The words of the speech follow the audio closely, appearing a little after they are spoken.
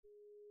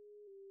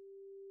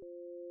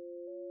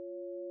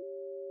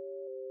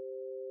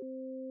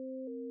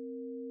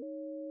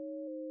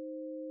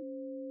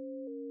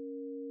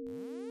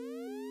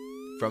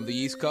From the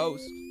East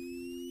Coast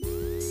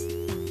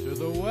to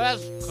the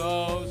West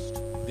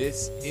Coast.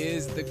 This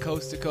is the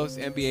Coast to Coast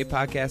NBA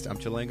podcast. I'm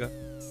Chalenga.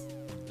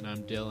 And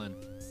I'm Dylan.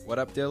 What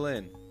up,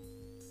 Dylan?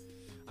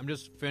 I'm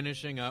just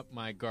finishing up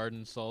my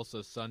garden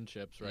salsa sun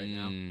chips right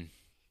now.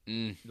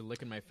 You're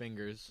licking my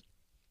fingers.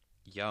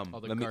 Yum.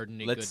 All the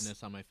garden-y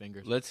goodness on my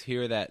fingers. Let's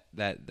hear that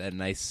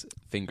nice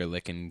finger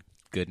licking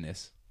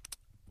goodness.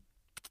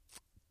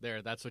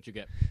 There, that's what you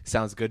get.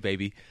 Sounds good,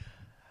 baby.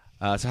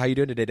 So how you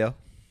doing today, Dale?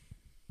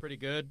 Pretty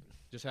good.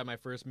 Just had my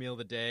first meal of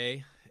the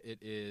day. It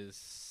is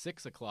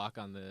 6 o'clock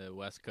on the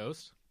West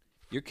Coast.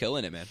 You're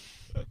killing it, man.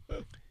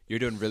 You're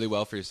doing really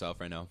well for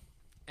yourself right now.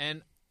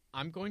 And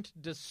I'm going to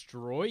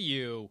destroy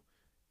you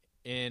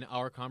in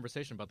our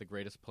conversation about the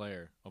greatest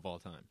player of all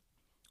time.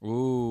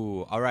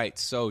 Ooh, all right.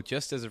 So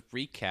just as a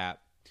recap,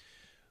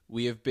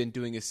 we have been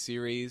doing a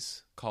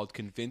series called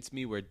Convince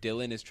Me, where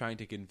Dylan is trying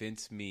to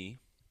convince me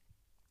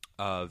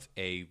of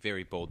a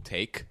very bold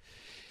take.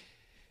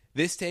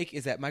 This take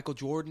is that Michael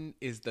Jordan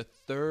is the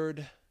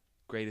third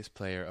greatest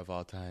player of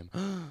all time.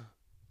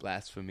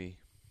 Blasphemy.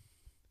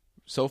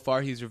 So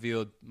far, he's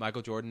revealed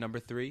Michael Jordan, number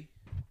 3,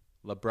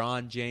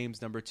 LeBron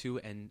James, number 2,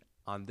 and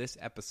on this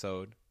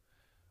episode,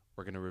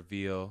 we're going to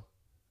reveal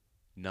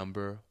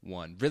number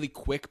 1. Really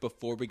quick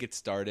before we get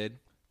started,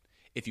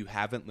 if you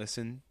haven't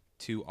listened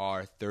to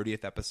our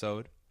 30th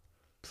episode,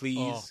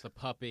 please the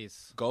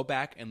puppies. Go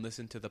back and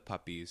listen to the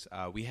puppies.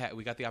 We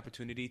got the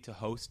opportunity to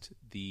host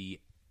the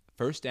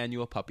first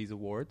annual Puppies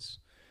Awards,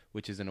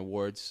 which is an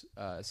awards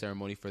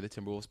ceremony for the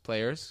Timberwolves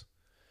players.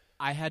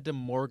 I had to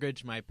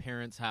mortgage my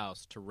parents'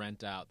 house to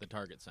rent out the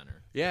Target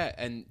Center. Yeah,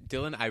 and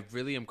Dylan, I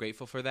really am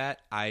grateful for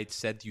that. I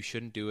said you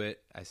shouldn't do it.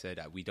 I said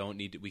we don't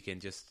need to, we can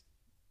just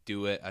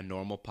do it a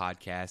normal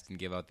podcast and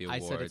give out the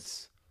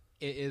awards.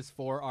 It is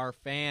for our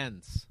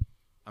fans.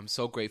 I'm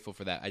so grateful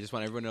for that. I just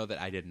want everyone to know that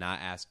I did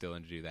not ask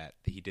Dylan to do that.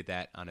 He did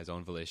that on his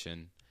own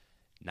volition,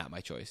 not my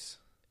choice.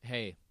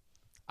 Hey,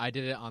 I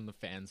did it on the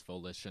fans'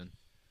 volition,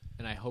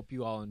 and I hope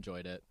you all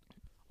enjoyed it,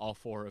 all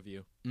 4 of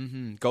you.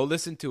 Mm-hmm. Go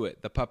listen to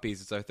it. The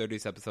Puppies. It's our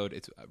 30th episode.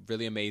 It's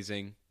really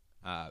amazing.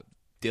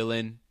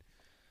 Dylan,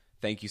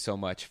 thank you so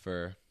much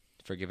for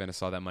giving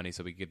us all that money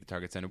so we could get the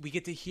Target Center. We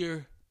get to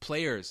hear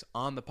players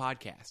on the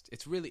podcast.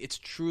 It's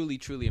truly,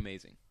 truly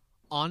amazing.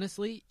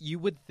 Honestly, you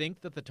would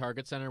think that the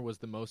Target Center was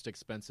the most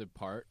expensive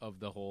part of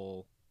the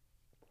whole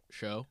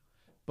show,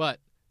 but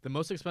the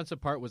most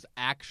expensive part was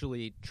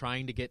actually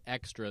trying to get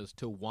extras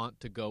to want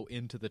to go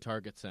into the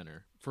Target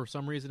Center. For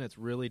some reason, it's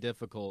really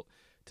difficult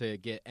to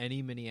get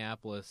any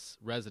Minneapolis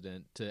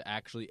resident to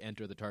actually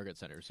enter the Target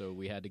Center, so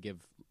we had to give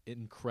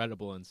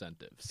incredible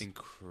incentives.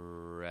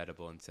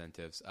 Incredible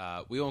incentives.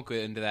 We won't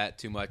get into that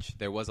too much.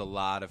 There was a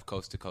lot of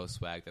coast-to-coast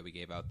swag that we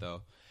gave out,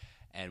 though,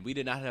 and we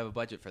did not have a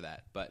budget for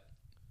that, but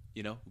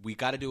you know, we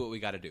got to do what we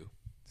got to do.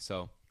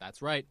 So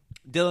that's right.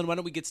 Dylan, why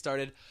don't we get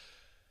started?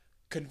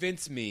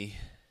 Convince me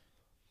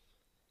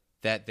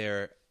that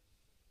there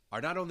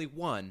are not only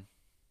 1,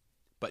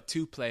 but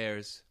 2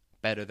 players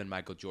better than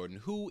Michael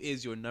Jordan. Who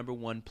is your number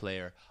 1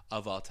 player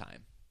of all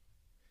time?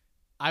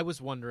 I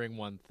was wondering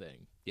one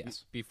thing.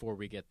 Yes. Before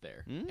we get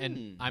there.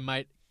 And I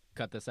might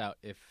cut this out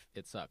if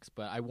it sucks,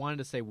 but I wanted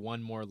to say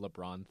one more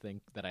LeBron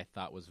thing that I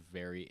thought was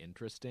very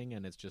interesting,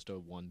 and it's just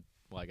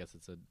I guess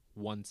it's a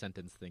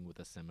one-sentence thing with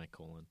a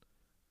semicolon.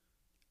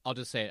 I'll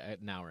just say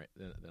it now, right?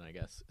 Then I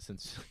guess,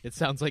 since it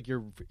sounds like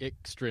you're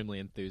extremely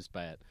enthused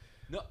by it.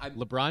 No,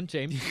 LeBron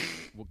James.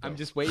 I'm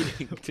just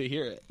waiting to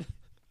hear it.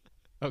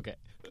 Okay.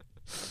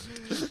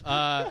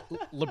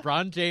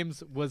 LeBron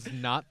James was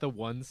not the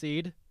 1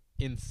 seed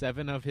in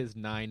 7 of his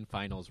 9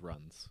 finals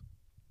runs.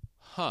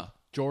 Huh.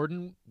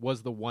 Jordan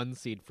was the 1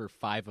 seed for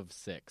 5 of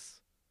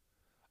 6.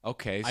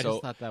 Okay, so I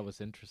just thought that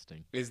was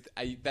interesting.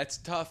 That's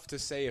tough to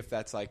say if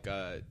that's like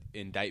a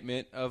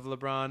indictment of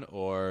LeBron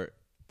or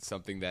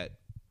something that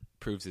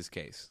proves his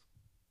case.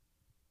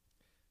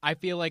 I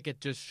feel like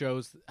it just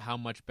shows how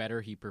much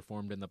better he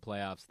performed in the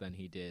playoffs than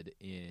he did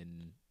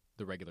in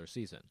the regular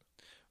season.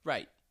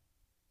 Right.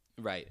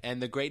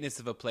 And the greatness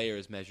of a player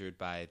is measured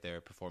by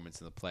their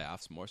performance in the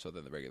playoffs more so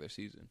than the regular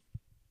season.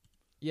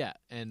 Yeah,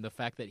 and the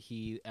fact that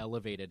he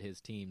elevated his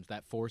teams,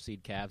 that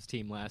 4-seed Cavs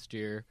team last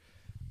year,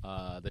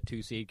 the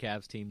 2-seed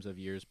Cavs teams of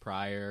years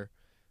prior.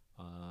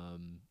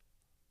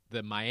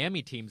 The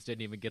Miami teams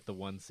didn't even get the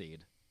 1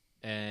 seed.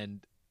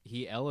 And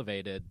he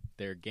elevated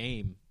their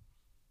game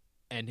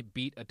and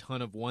beat a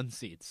ton of 1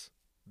 seeds.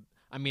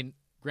 I mean,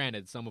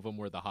 granted, some of them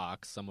were the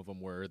Hawks. Some of them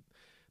were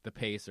the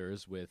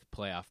Pacers with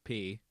playoff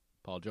P,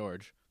 Paul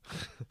George.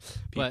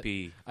 But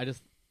PP.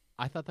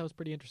 I thought that was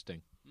pretty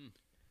interesting.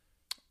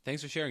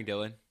 Thanks for sharing,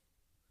 Dylan.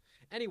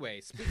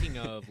 Anyway, speaking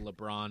of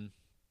LeBron,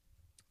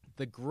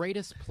 the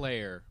greatest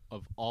player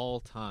of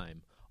all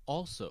time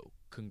also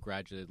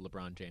congratulated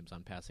LeBron James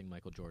on passing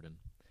Michael Jordan.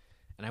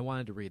 And I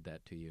wanted to read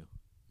that to you.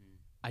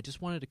 I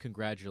just wanted to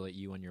congratulate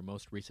you on your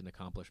most recent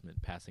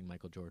accomplishment, passing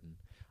Michael Jordan.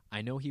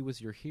 I know he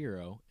was your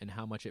hero and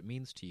how much it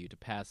means to you to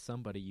pass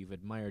somebody you've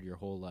admired your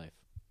whole life.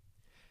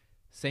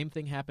 Same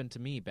thing happened to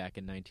me back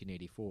in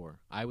 1984.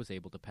 I was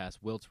able to pass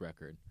Wilt's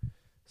record.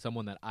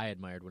 someone that I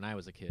admired when I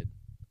was a kid.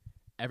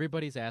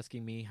 Everybody's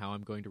asking me how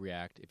I'm going to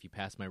react if you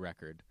pass my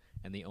record,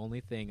 and the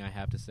only thing I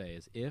have to say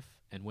is if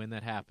and when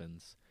that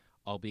happens,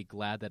 I'll be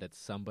glad that it's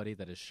somebody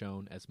that has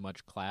shown as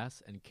much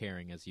class and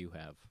caring as you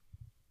have.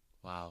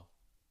 Wow.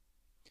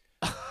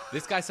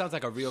 This guy sounds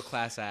like a real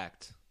class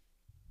act.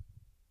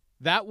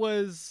 That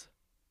was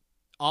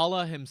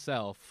Allah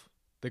himself,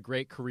 the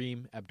great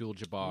Kareem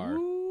Abdul-Jabbar,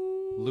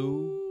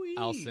 Lou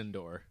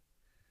Alcindor.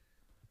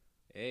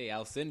 Hey,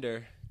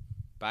 Alcindor,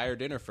 buy her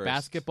dinner first.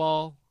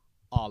 Basketball,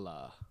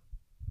 Allah.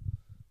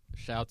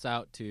 Shouts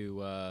out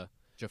to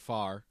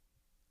Jafar,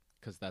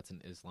 because that's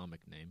an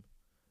Islamic name.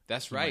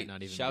 That's He right. might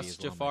not even Shouts be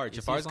to Jafar. Islamic. Is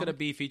he Jafar's going to Islamic?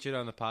 be featured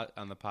on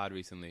the pod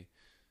recently.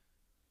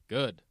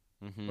 Good.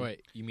 Mm-hmm.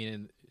 Wait, you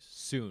mean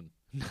soon,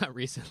 not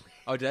recently?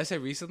 Oh, did I say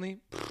recently?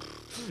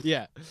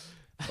 Yeah.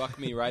 Fuck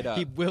me right up.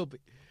 He will be.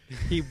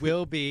 He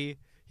will be.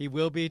 He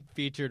will be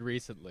featured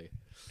recently,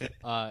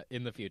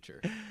 in the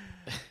future,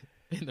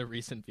 in the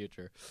recent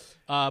future.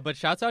 But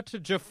shouts out to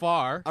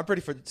Jafar. I'm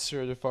pretty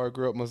sure Jafar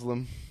grew up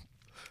Muslim.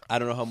 I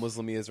don't know how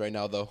Muslim he is right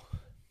now, though.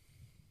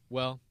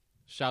 Well,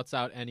 shouts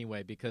out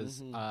anyway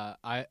because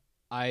I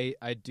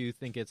do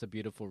think it's a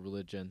beautiful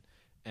religion,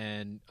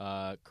 and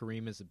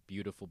Kareem is a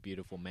beautiful,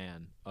 beautiful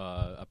man,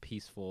 a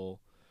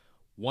peaceful,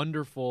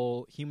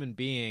 wonderful human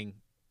being,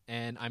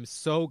 and I'm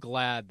so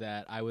glad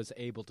that I was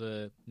able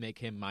to make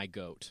him my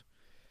GOAT.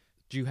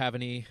 Do you have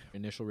any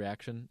initial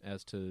reaction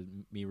as to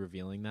me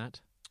revealing that?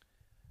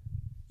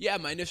 Yeah,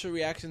 my initial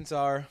reactions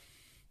are,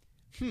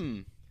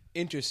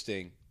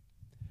 interesting.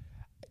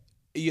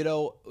 You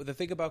know, the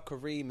thing about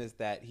Kareem is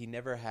that he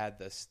never had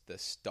the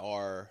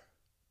star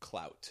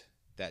clout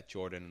that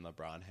Jordan and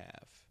LeBron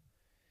have.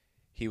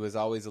 He was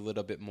always a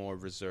little bit more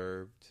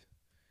reserved.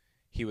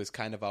 He was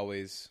kind of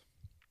always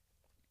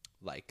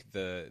like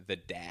the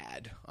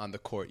dad on the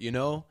court, you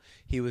know?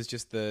 He was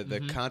just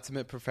the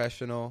consummate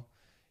professional.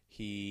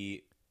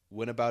 He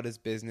went about his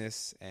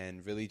business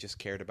and really just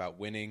cared about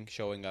winning,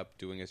 showing up,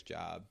 doing his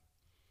job.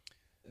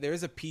 There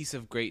is a piece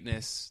of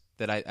greatness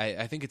that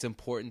I think it's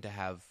important to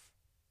have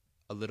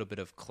a little bit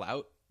of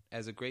clout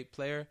as a great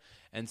player.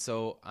 And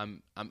so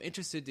I'm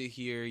interested to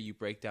hear you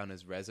break down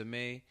his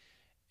resume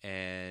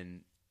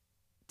and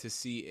to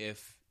see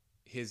if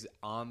his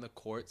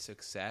on-the-court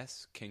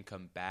success can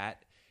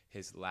combat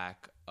his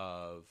lack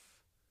of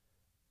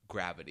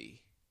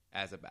gravity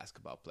as a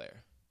basketball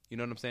player. You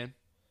know what I'm saying?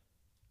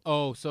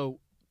 Oh,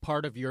 so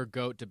part of your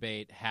GOAT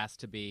debate has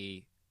to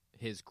be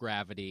his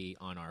gravity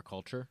on our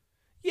culture?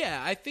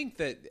 Yeah, I think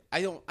that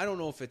I don't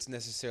know if it's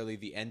necessarily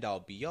the end all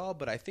be all,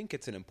 but I think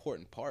it's an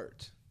important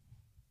part.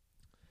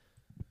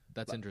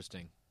 That's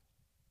interesting.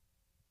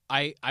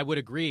 I would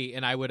agree,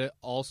 and I would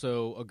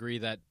also agree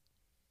that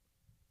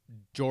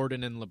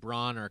Jordan and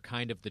LeBron are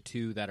kind of the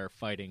two that are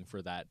fighting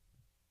for that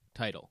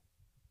title.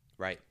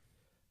 Right.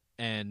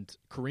 And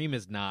Kareem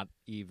is not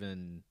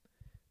even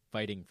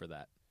fighting for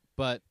that.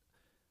 But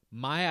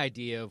my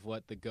idea of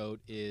what the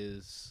GOAT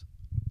is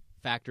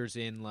factors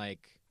in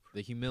like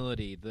the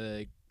humility,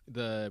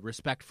 the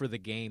respect for the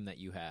game that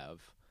you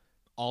have.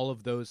 All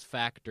of those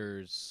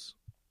factors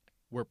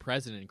were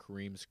present in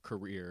Kareem's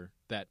career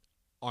that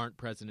aren't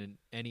present in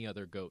any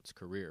other GOAT's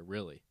career,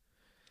 really.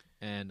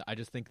 And I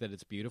just think that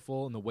it's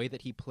beautiful. And the way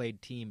that he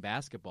played team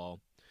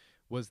basketball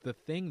was the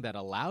thing that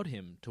allowed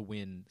him to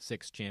win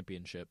 6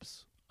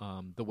 championships.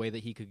 The way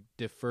that he could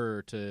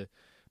defer to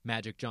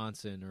Magic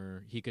Johnson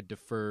or he could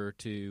defer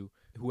to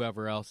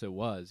whoever else it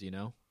was, you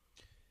know?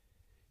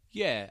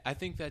 Yeah, I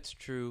think that's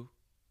true.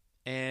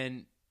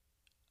 And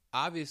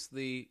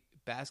obviously,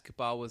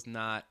 basketball was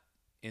not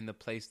in the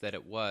place that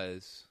it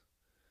was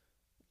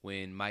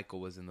when Michael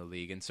was in the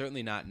league, and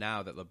certainly not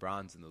now that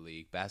LeBron's in the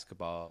league.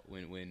 Basketball,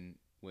 when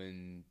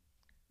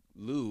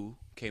Lou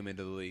came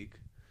into the league,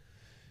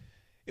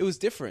 it was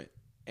different.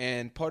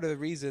 And part of the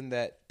reason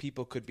that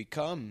people could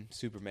become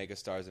super mega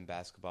stars in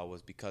basketball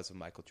was because of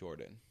Michael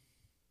Jordan.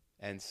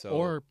 And so,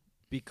 or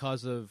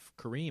because of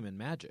Kareem and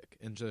Magic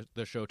and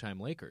the Showtime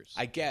Lakers.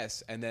 I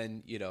guess. And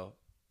then, you know,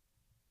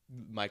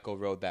 Michael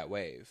rode that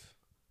wave.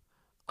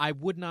 I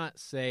would not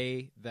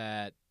say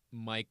that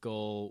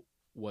Michael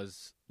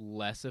was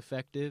less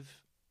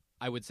effective.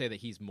 I would say that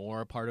he's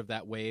more a part of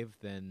that wave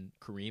than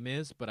Kareem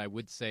is, but I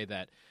would say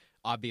that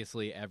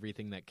obviously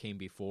everything that came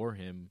before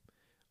him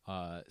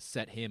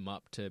set him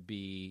up to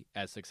be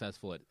as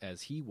successful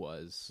as he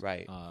was,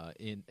 right?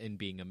 In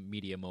being a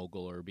media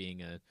mogul or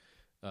being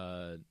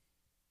a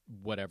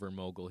whatever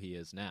mogul he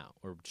is now,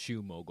 or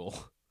shoe mogul.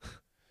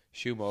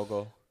 Shoe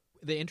mogul.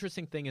 The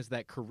interesting thing is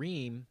that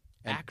Kareem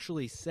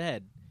actually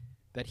said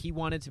that he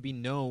wanted to be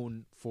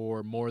known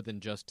for more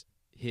than just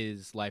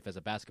his life as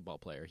a basketball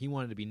player. He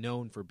wanted to be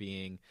known for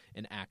being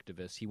an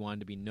activist. He wanted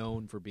to be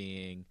known for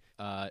being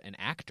an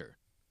actor.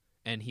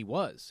 And he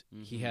was.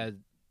 Mm-hmm. He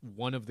had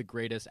one of the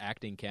greatest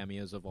acting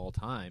cameos of all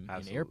time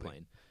in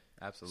Airplane.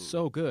 Absolutely.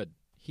 So good.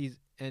 He's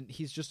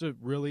just a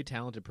really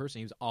talented person.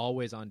 He was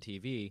always on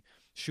TV.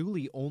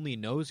 Shuli only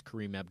knows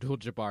Kareem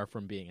Abdul-Jabbar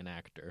from being an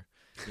actor,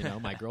 you know,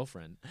 my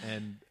girlfriend.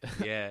 And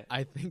yeah.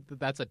 I think that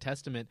that's a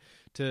testament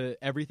to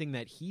everything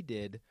that he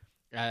did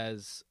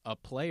as a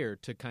player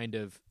to kind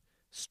of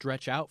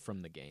stretch out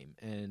from the game,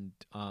 and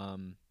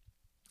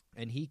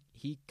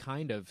he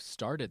kind of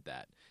started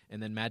that,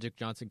 and then Magic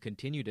Johnson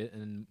continued it,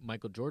 and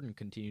Michael Jordan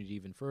continued it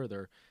even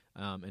further,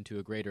 and to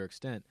a greater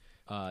extent.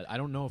 I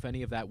don't know if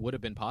any of that would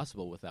have been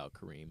possible without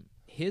Kareem.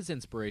 His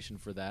inspiration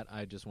for that,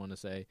 I just want to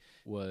say,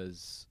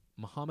 was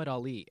Muhammad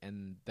Ali,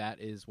 and that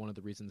is one of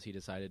the reasons he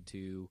decided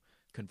to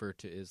convert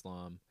to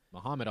Islam.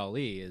 Muhammad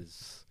Ali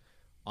is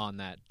on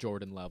that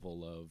Jordan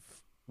level of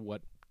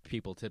what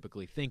people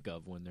typically think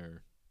of when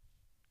they're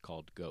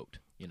called GOAT,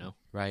 you know?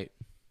 Right.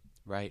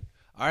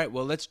 All right,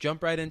 well, let's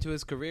jump right into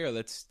his career.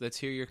 Let's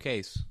hear your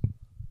case.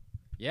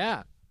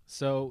 Yeah.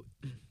 So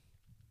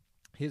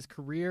his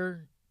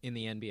career in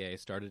the NBA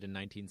started in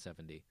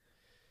 1970,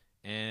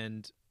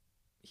 and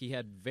he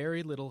had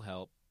very little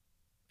help,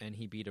 and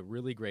he beat a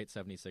really great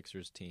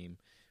 76ers team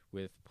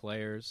with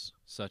players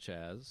such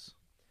as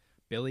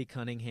Billy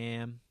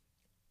Cunningham,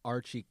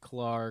 Archie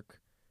Clark,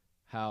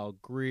 Hal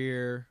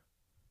Greer.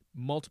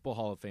 Multiple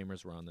Hall of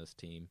Famers were on this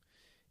team,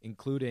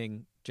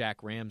 including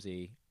Jack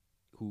Ramsey,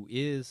 who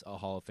is a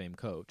Hall of Fame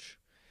coach.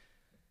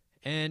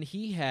 And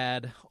he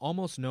had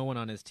almost no one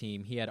on his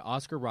team. He had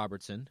Oscar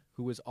Robertson,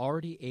 who was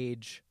already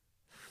age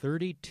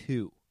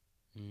 32.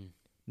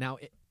 Now,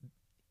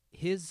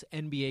 his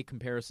NBA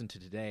comparison to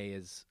today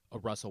is a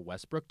Russell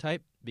Westbrook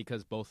type,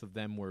 because both of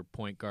them were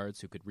point guards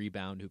who could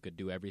rebound, who could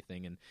do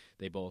everything, and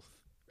they both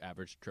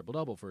averaged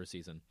triple-double for a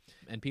season.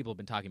 And people have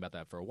been talking about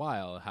that for a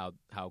while,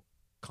 how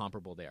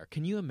comparable they are.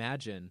 Can you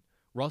imagine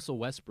Russell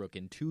Westbrook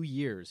in 2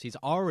 years? He's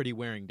already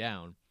wearing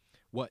down.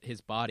 What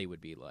his body would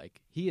be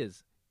like. He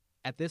is,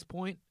 at this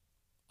point,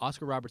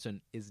 Oscar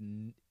Robertson is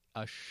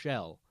a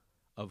shell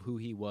of who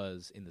he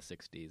was in the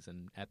 60s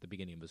and at the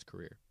beginning of his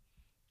career.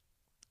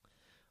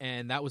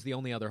 And that was the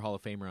only other Hall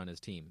of Famer on his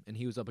team. And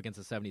he was up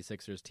against the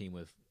 76ers team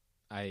with,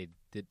 I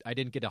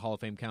didn't get a Hall of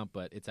Fame count,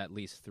 but it's at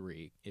least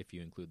 3 if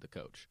you include the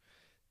coach,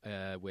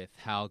 with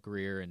Hal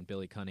Greer and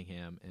Billy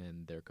Cunningham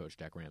and their coach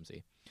Jack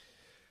Ramsey.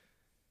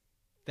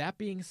 That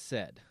being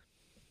said,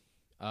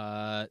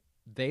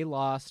 they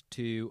lost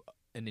to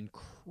an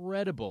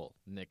incredible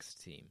Knicks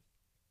team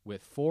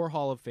with 4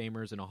 Hall of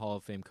Famers and a Hall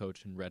of Fame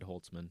coach in Red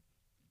Holtzman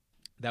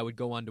that would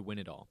go on to win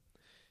it all.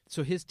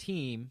 So his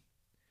team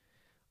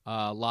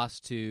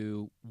lost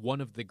to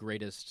one of the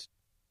greatest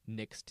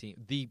Knicks team,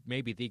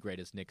 maybe the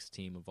greatest Knicks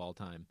team of all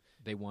time.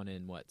 They won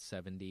in,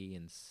 70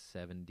 and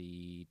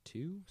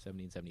 72?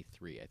 70 and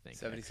 73, I think.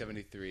 70,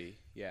 73,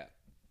 yeah.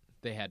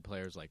 They had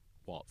players like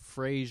Walt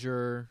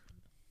Frazier,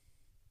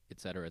 et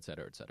cetera, et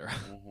cetera, et cetera.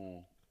 Mm-hmm.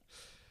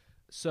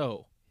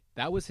 So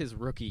that was his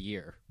rookie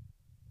year.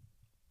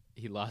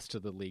 He lost to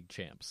the league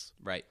champs.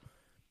 Right.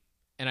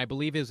 And I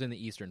believe it was in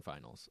the Eastern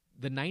Finals.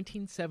 The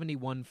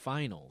 1971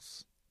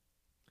 Finals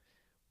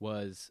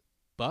was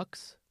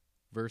Bucks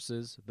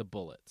versus the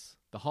Bullets.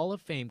 The Hall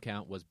of Fame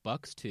count was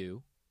Bucks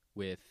 2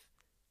 with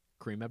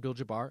Kareem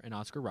Abdul-Jabbar and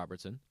Oscar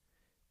Robertson.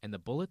 And the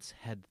Bullets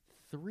had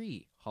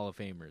 3 Hall of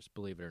Famers,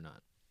 believe it or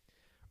not.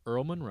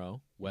 Earl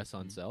Monroe, Wes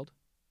Unseld,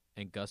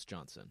 and Gus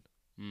Johnson.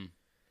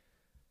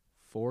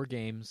 4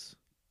 games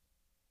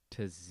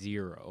to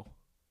 0.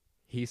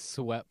 He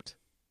swept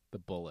the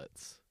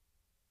Bullets.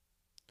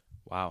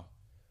 Wow.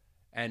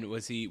 And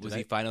was he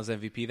Finals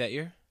MVP that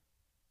year?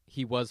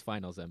 He was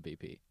Finals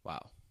MVP.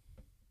 Wow.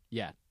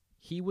 Yeah.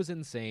 He was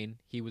insane.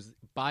 He was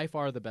by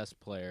far the best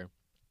player.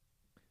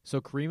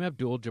 So Kareem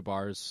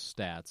Abdul-Jabbar's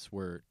stats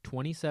were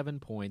 27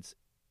 points,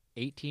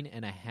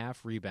 18.5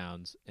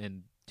 rebounds,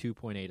 and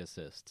 2.8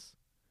 assists.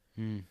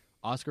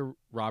 Oscar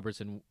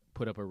Robertson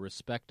put up a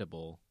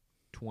respectable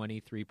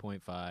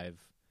 23.5,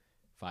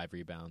 5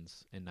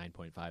 rebounds, and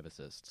 9.5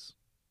 assists.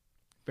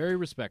 Very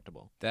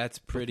respectable. That's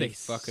pretty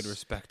fucking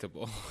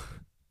respectable.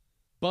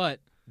 But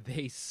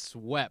they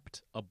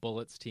swept a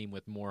Bullets team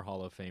with more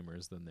Hall of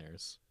Famers than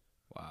theirs.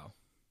 Wow.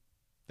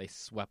 They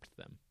swept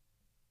them.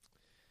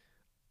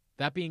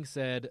 That being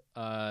said,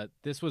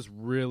 this was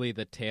really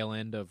the tail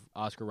end of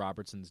Oscar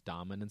Robertson's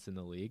dominance in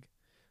the league.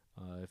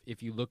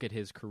 If you look at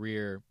his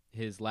career,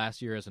 his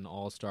last year as an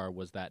All-Star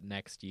was that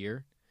next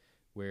year,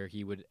 where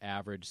he would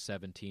average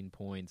 17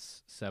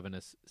 points,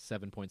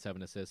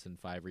 7.7 assists, and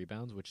 5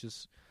 rebounds, which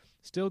is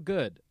still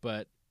good.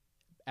 But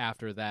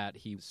after that,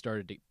 he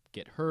started to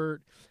get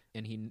hurt,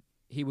 and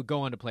he would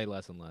go on to play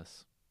less and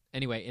less.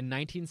 Anyway, in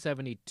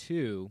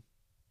 1972,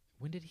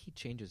 when did he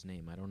change his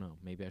name? I don't know.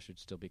 Maybe I should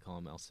still be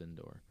calling him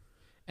Alcindor.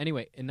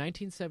 Anyway, in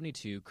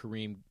 1972,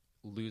 Kareem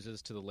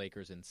loses to the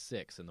Lakers in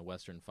 6 in the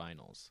Western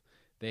Finals.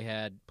 They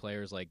had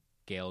players like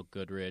Gail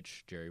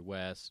Goodrich, Jerry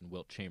West, and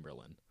Wilt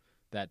Chamberlain.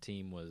 That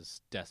team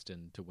was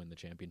destined to win the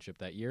championship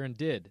that year, and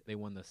did. They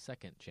won the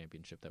second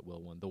championship that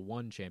Will won, the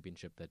one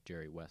championship that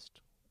Jerry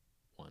West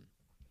won.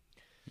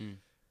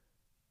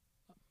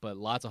 But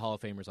lots of Hall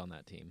of Famers on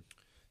that team.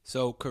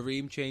 So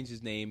Kareem changed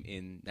his name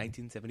in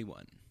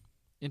 1971.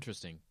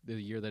 Interesting,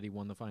 the year that he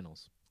won the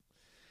finals.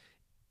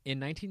 In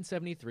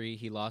 1973,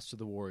 he lost to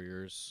the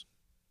Warriors,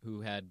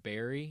 who had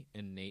Barry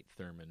and Nate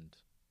Thurmond.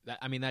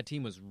 That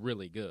team was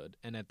really good.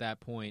 And at that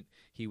point,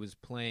 he was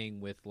playing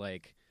with,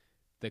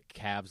 the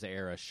Cavs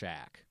era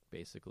Shaq,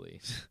 basically.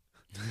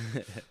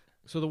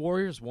 So the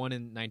Warriors won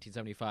in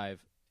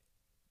 1975,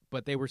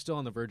 but they were still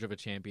on the verge of a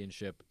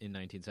championship in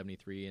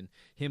 1973, and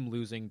him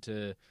losing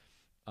to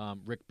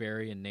Rick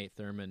Barry and Nate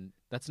Thurmond,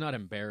 that's not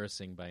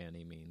embarrassing by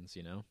any means,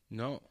 you know?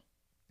 No.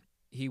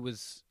 He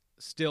was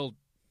still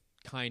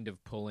kind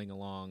of pulling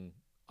along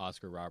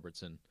Oscar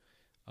Robertson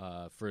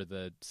for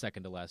the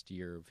second to last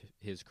year of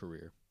his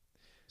career.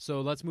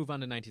 So let's move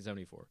on to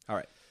 1974. All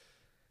right.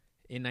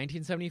 In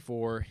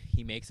 1974,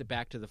 he makes it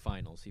back to the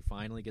finals. He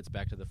finally gets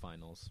back to the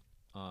finals,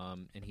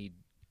 and he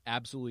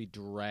absolutely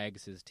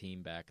drags his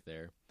team back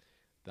there.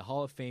 The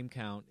Hall of Fame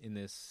count in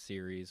this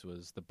series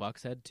was the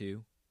Bucks had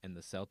 2, and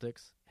the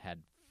Celtics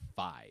had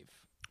 5.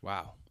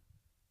 Wow.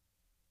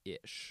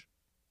 Ish.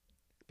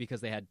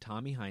 Because they had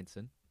Tommy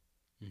Heinsohn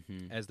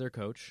as their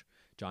coach,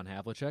 John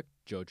Havlicek,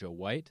 JoJo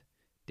White,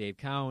 Dave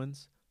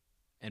Cowens,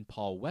 and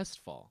Paul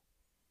Westphal.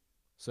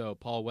 So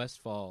Paul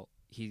Westphal,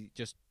 he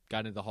just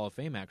got into the Hall of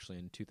Fame actually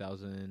in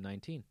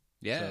 2019.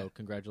 Yeah. So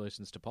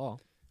congratulations to Paul.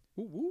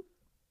 Woo woo.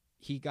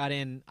 He got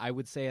in, I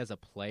would say, as a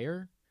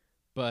player,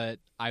 but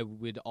I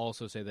would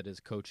also say that his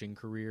coaching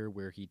career,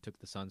 where he took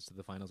the Suns to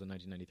the finals in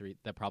 1993,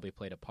 that probably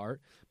played a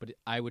part. But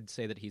I would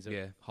say that he's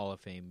a Hall of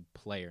Fame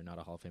player, not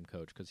a Hall of Fame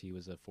coach, because he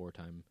was a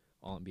 4-time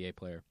All-NBA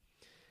player.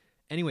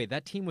 Anyway,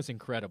 that team was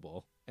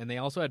incredible, and they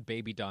also had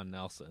baby Don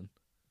Nelson.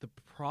 The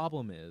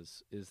problem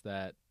is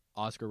that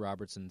Oscar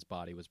Robertson's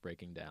body was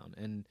breaking down.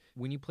 And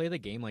when you play the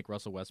game like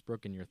Russell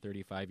Westbrook and you're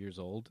 35 years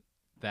old,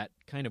 that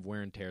kind of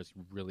wear and tear is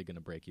really going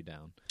to break you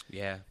down.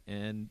 Yeah.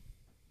 And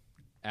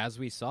as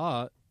we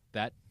saw,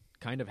 that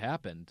kind of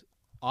happened.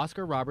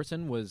 Oscar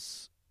Robertson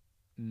was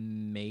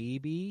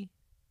maybe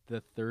the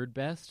third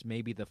best,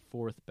 maybe the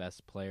fourth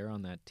best player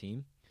on that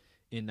team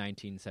in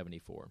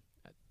 1974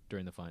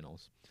 during the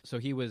finals. So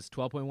he was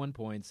 12.1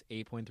 points,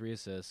 8.3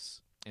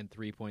 assists, and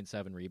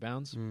 3.7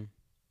 rebounds.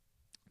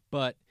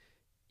 But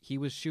he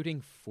was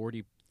shooting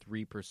 43%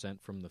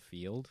 from the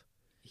field.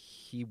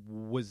 He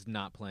was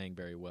not playing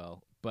very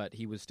well, but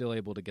he was still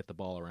able to get the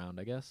ball around,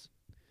 I guess,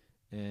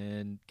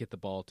 and get the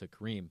ball to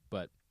Kareem.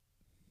 But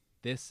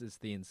this is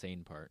the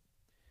insane part.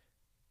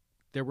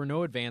 There were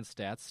no advanced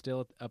stats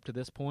still up to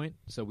this point,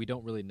 so we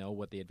don't really know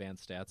what the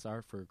advanced stats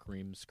are for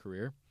Kareem's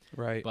career.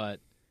 Right. But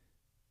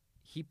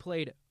he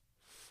played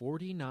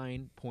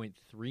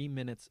 49.3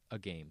 minutes a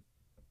game.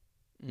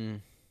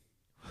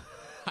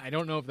 I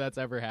don't know if that's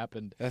ever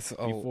happened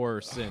before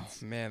or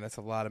since. Man, that's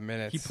a lot of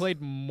minutes. He played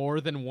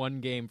more than one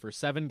game for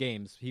 7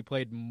 games. He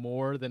played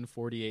more than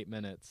 48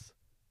 minutes.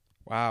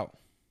 Wow.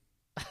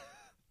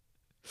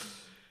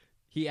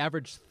 He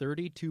averaged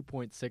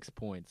 32.6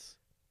 points,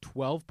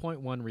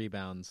 12.1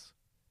 rebounds,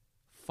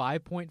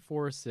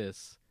 5.4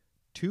 assists,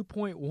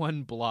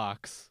 2.1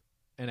 blocks,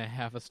 and a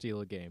half a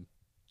steal a game.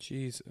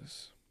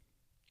 Jesus.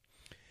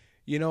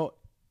 You know,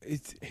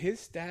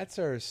 his stats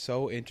are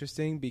so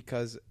interesting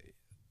because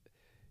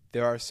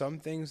there are some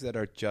things that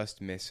are just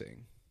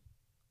missing.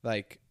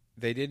 Like,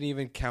 they didn't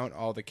even count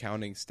all the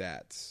counting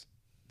stats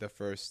the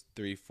first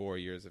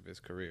 3-4 years of his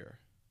career.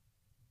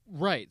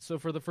 Right. So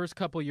for the first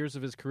couple years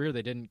of his career,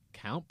 they didn't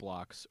count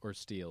blocks or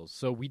steals.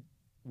 So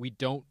we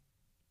don't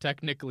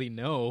technically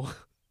know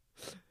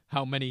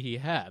how many he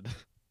had.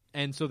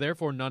 And so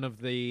therefore none of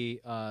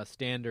the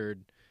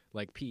standard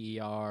like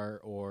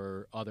PER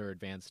or other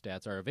advanced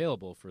stats are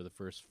available for the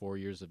first 4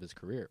 years of his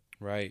career.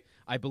 Right.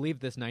 I believe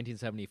this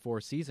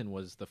 1974 season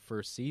was the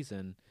first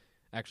season,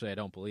 actually I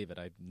don't believe it,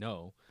 I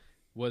know,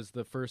 was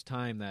the first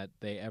time that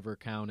they ever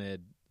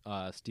counted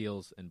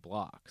steals and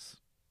blocks.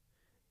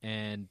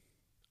 And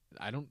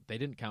they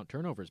didn't count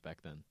turnovers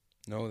back then.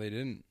 No, they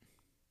didn't.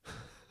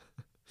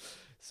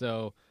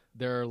 So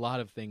there are a lot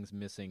of things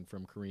missing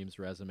from Kareem's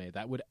resume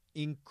that would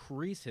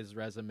increase his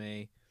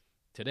resume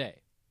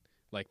today.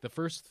 Like the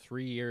first 4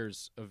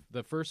 years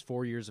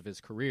of his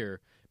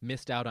career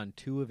missed out on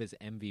 2 of his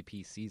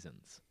MVP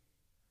seasons.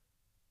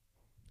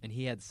 And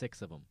he had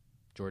 6 of them.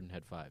 Jordan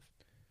had 5.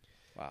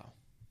 Wow.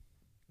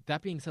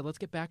 That being said, let's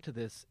get back to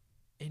this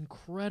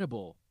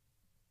incredible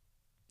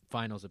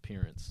finals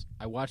appearance.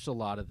 I watched a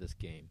lot of this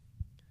game.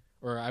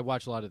 Or I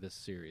watched a lot of this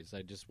series.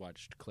 I just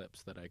watched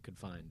clips that I could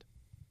find.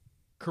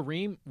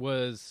 Kareem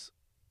was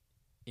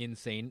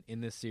insane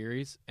in this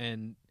series,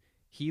 and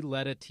he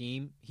led a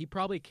team. He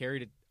probably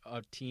carried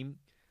a team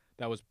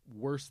that was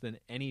worse than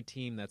any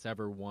team that's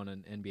ever won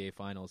an NBA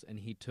Finals, and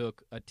he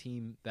took a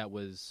team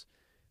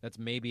that's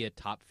maybe a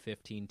top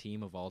 15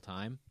 team of all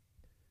time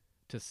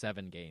to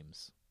 7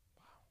 games.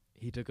 Wow.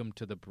 He took them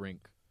to the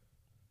brink.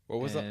 What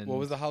was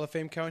the Hall of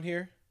Fame count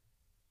here?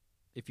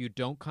 If you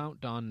don't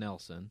count Don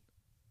Nelson,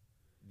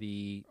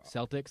 the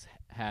Celtics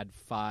had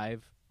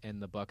 5 and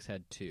the Bucks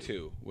had 2.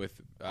 2 with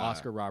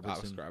Oscar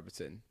Robertson. Oscar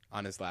Robertson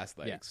on his last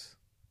legs.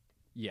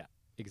 Yeah,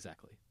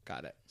 exactly.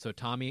 Got it. So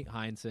Tommy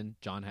Heinsohn,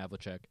 John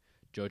Havlicek,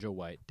 JoJo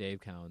White, Dave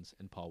Cowens,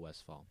 and Paul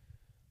Westphal.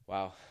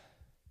 Wow.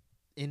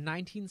 In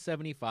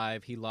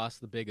 1975, he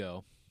lost the Big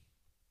O,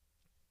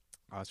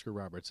 Oscar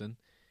Robertson,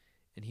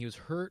 and he was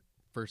hurt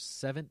for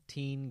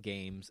 17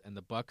 games, and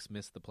the Bucks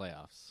missed the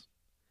playoffs.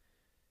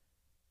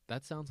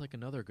 That sounds like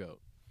another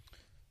GOAT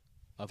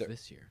of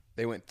this year.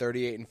 They went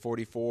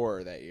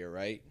 38-44 that year,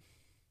 right?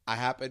 I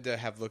happen to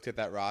have looked at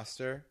that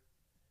roster,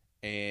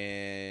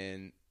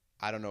 and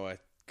I don't know a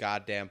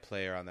goddamn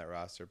player on that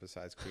roster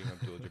besides Kareem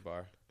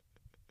Abdul-Jabbar.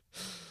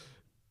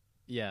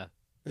 Yeah,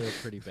 they're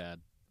pretty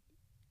bad.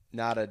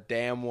 Not a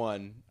damn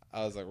one.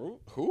 I was like,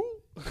 who?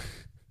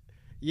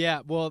 Yeah,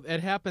 well,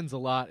 it happens a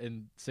lot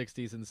in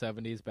 60s and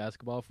 70s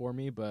basketball for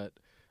me, but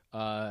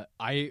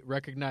I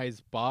recognize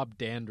Bob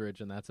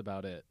Dandridge, and that's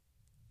about it.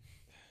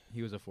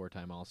 He was a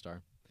 4-time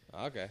All-Star.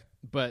 Okay.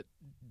 But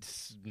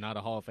not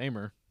a Hall of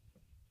Famer.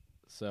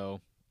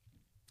 So,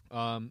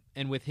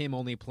 and with him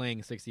only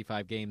playing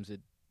 65 games,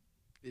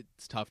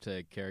 it's tough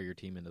to carry your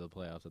team into the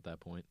playoffs at that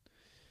point.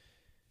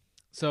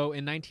 So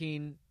in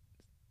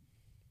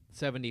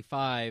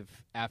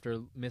 1975, after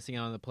missing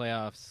out on the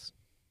playoffs,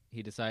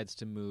 he decides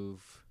to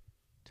move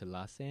to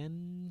Los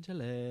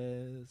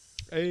Angeles.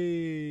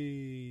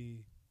 Hey.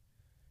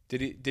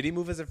 Did he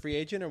move as a free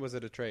agent or was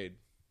it a trade?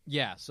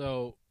 Yeah,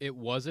 so it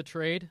was a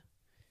trade,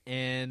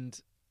 and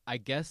I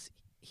guess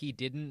he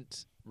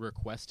didn't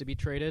request to be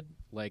traded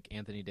like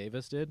Anthony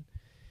Davis did,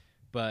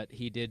 but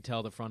he did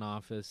tell the front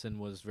office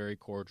and was very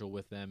cordial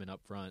with them and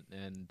upfront,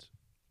 and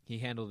he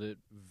handled it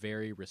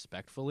very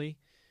respectfully,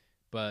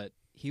 but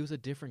he was a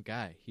different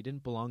guy. He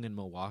didn't belong in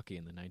Milwaukee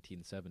in the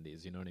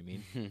 1970s, you know what I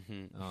mean?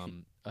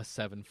 A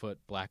 7-foot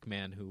black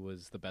man who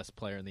was the best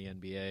player in the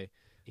NBA.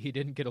 He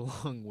didn't get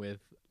along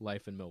with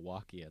life in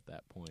Milwaukee at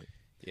that point.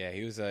 Yeah,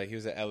 he was a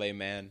LA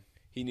man.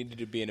 He needed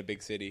to be in a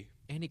big city.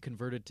 And he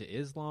converted to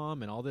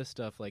Islam and all this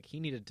stuff. Like, he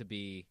needed to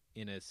be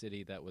in a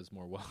city that was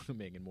more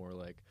welcoming and more,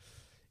 like,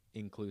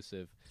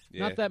 inclusive.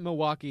 Yeah. Not that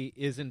Milwaukee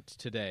isn't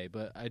today,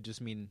 but I just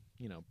mean,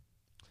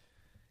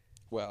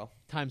 well,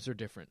 times are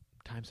different.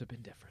 Times have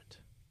been different.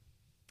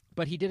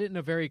 But he did it in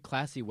a very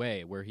classy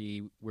way where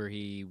he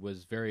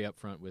was very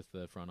upfront with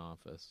the front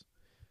office.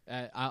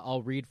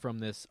 I'll read from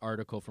this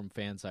article from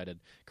Fansided.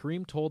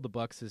 Kareem told the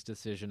Bucks his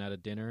decision at a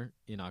dinner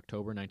in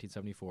October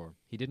 1974.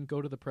 He didn't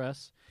go to the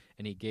press,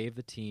 and he gave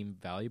the team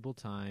valuable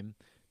time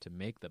to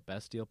make the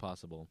best deal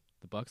possible.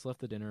 The Bucks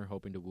left the dinner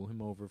hoping to woo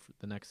him over for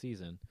the next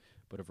season,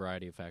 but a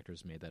variety of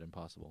factors made that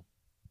impossible.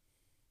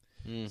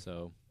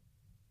 So,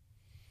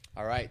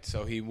 all right.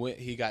 So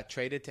he got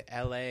traded to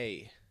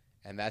L.A.,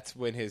 and that's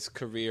when his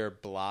career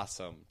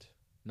blossomed.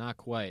 Not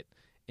quite.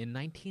 In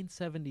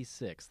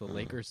 1976, the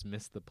Lakers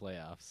missed the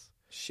playoffs.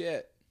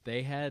 Shit.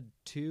 They had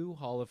 2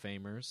 Hall of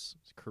Famers,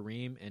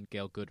 Kareem and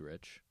Gail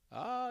Goodrich.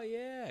 Oh,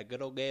 yeah.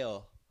 Good old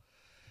Gail.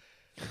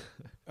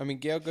 I mean,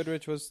 Gail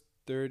Goodrich was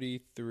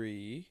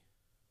 33.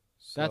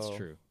 So. That's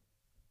true.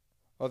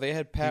 Oh, they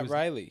had Pat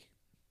Riley.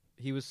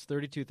 He was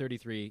 32,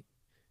 33,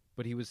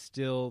 but he was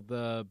still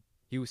the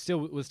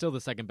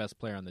second best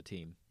player on the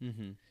team.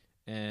 Mm-hmm.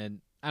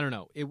 And I don't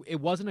know.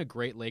 It wasn't a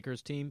great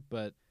Lakers team,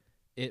 but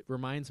it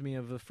reminds me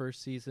of the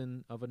first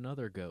season of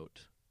another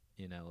GOAT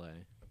in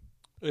L.A.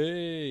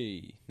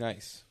 Hey,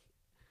 nice.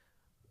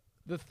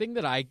 The thing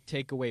that I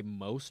take away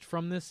most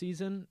from this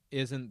season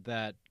isn't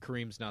that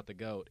Kareem's not the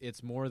GOAT.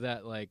 It's more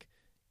that, like,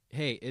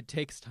 hey, it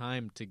takes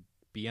time to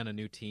be on a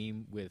new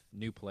team with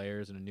new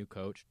players and a new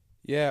coach.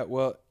 Yeah,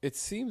 well, it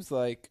seems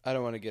like, I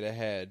don't want to get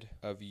ahead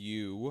of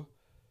you,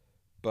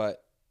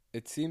 but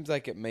it seems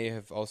like it may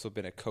have also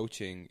been a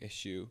coaching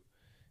issue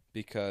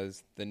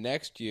because the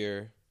next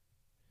year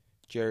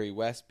Jerry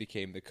West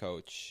became the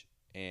coach,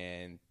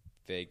 and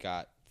they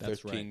got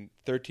 13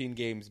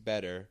 games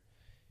better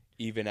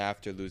even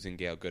after losing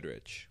Gail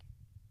Goodrich.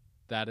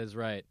 That is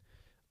right.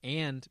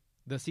 And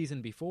the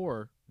season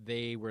before,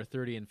 they were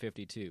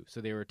 30-52.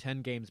 So they were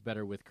 10 games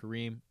better with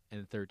Kareem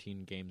and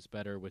 13 games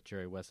better with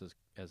Jerry West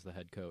as the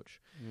head coach.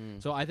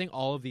 So I think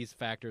all of these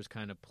factors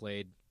kind of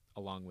played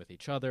along with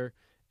each other.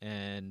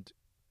 And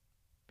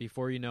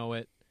before you know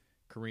it,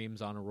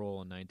 Kareem's on a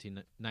roll in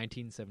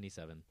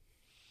 1977.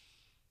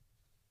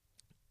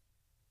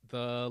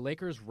 The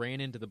Lakers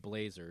ran into the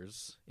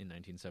Blazers in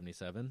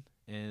 1977,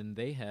 and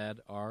they had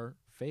our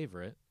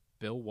favorite,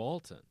 Bill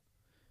Walton,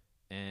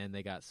 and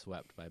they got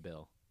swept by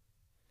Bill.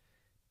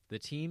 The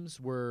teams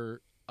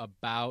were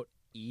about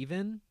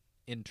even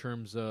in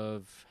terms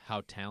of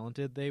how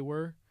talented they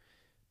were,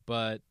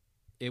 but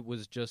it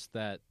was just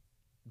that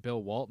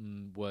Bill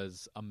Walton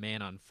was a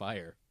man on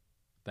fire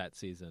that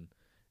season,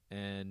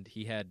 and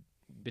he had,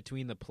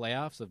 between the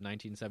playoffs of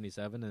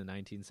 1977 and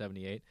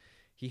 1978,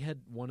 he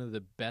had one of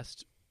the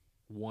best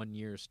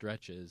one-year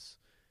stretches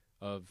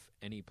of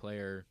any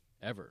player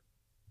ever,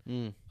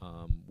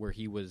 where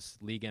he was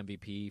league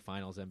MVP,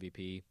 finals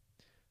MVP,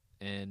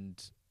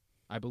 and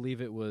I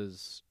believe it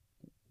was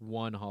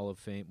one Hall of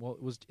Fame. Well,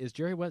 is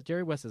Jerry West?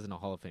 Jerry West isn't a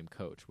Hall of Fame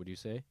coach, would you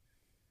say?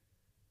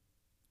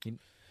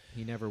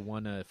 He never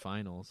won a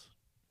finals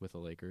with the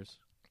Lakers.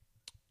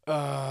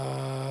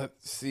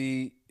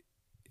 See,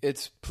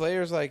 it's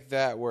players like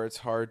that where it's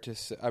hard to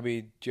say. I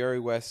mean, Jerry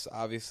West,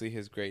 obviously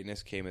his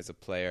greatness came as a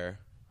player,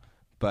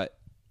 but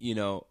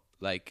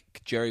like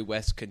Jerry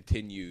West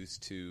continues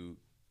to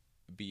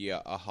be a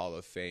Hall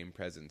of Fame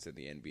presence in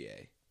the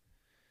NBA.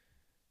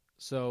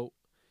 So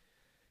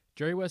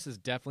Jerry West is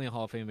definitely a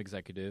Hall of Fame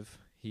executive.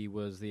 He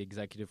was the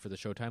executive for the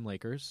Showtime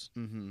Lakers,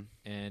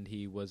 and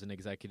he was an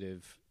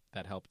executive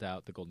that helped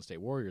out the Golden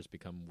State Warriors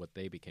become what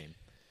they became.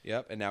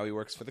 Yep, and now he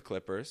works for the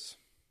Clippers.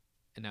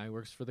 And now he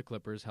works for the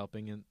Clippers,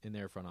 helping in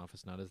their front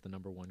office, not as the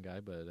number one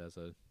guy, but as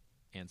a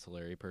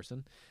ancillary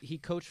person. He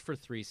coached for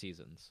 3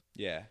 seasons.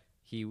 Yeah.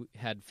 He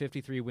had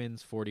 53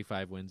 wins,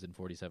 45 wins, and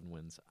 47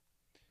 wins.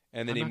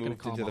 And then he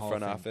moved into the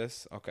front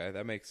office. Okay,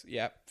 that makes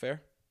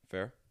fair.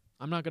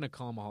 I'm not going to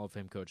call him a Hall of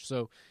Fame coach.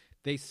 So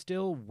they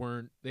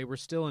were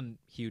still in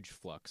huge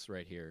flux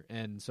right here.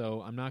 And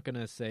so I'm not going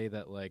to say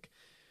that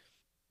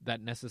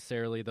that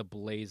necessarily the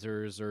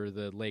Blazers or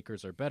the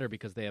Lakers are better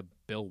because they have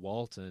Bill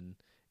Walton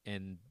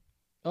and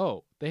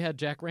they had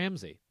Jack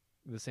Ramsey,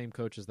 the same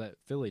coach as that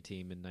Philly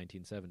team in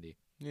 1970.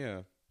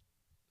 Yeah.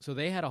 So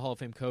they had a Hall of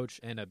Fame coach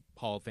and a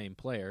Hall of Fame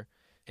player,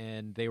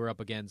 and they were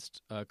up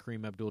against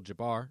Kareem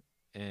Abdul-Jabbar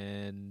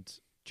and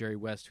Jerry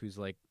West, who's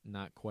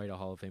not quite a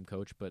Hall of Fame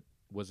coach, but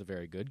was a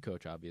very good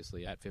coach,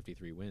 obviously, at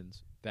 53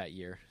 wins that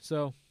year.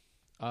 So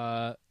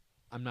I'm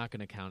not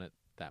going to count it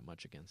that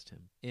much against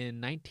him. In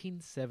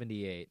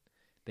 1978,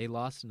 they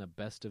lost in a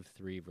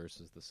best-of-3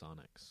 versus the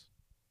Sonics.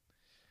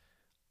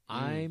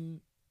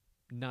 I'm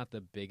not the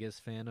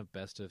biggest fan of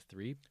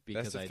best-of-3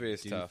 because I do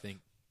tough. think,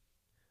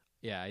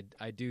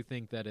 I do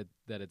think that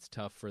it's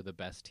tough for the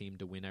best team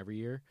to win every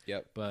year.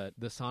 Yep. But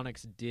the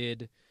Sonics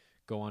did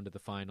go on to the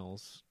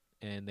finals,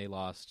 and they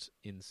lost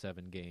in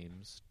 7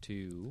 games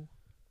to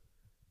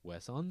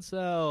Wes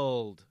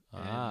Unseld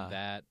and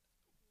that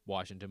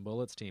Washington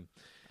Bullets team.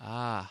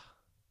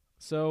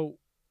 So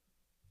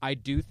I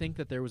do think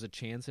that there was a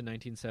chance in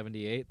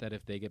 1978 that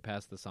if they get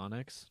past the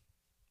Sonics,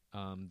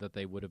 that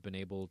they would have been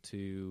able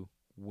to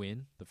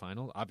win the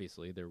final.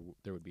 Obviously, there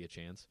would be a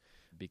chance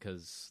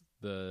because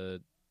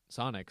the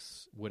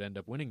Sonics would end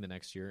up winning the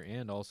next year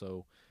and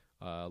also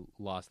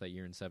lost that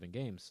year in 7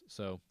 games.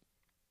 So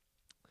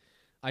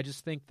I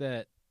just think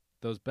that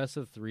those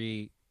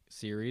best-of-3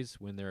 series,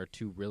 when there are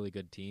 2 really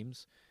good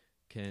teams,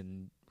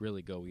 can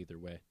really go either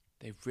way.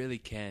 They really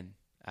can.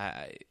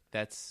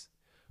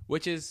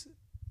 Which is,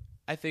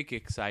 I think,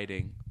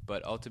 exciting,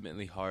 but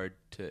ultimately hard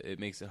to. It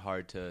makes it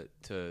hard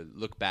to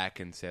look back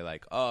and say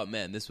oh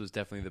man, this was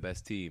definitely the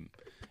best team,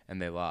 and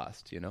they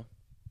lost.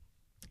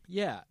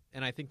 Yeah,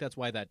 and I think that's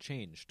why that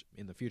changed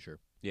in the future.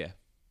 Yeah,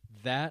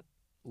 that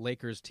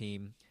Lakers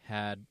team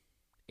had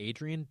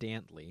Adrian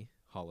Dantley,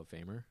 Hall of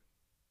Famer,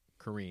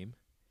 Kareem,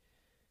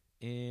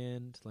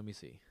 and let me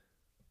see,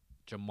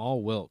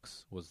 Jamal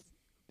Wilkes was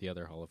the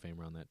other Hall of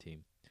Famer on that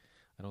team.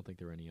 I don't think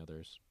there were any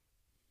others.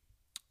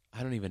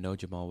 I don't even know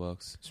Jamal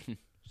Wilkes.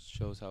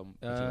 Shows how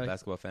much of a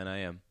basketball fan I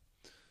am.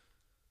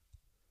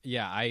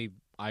 Yeah, I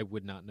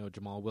would not know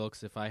Jamal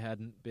Wilkes if I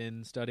hadn't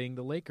been studying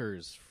the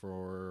Lakers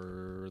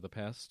for the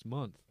past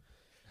month.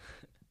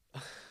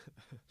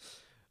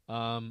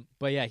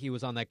 But yeah, he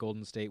was on that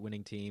Golden State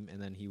winning team,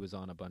 and then he was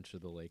on a bunch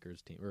of the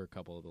Lakers team, or a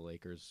couple of the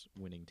Lakers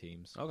winning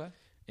teams. Okay.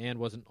 And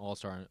was an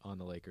all-star on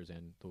the Lakers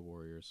and the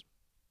Warriors.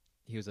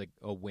 He was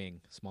a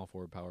wing, small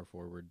forward, power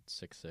forward,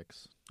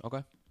 6'6".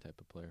 Okay. Type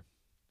of player.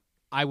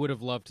 I would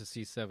have loved to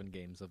see 7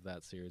 games of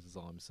that series, is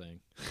all I'm saying.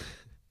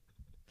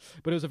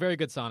 But it was a very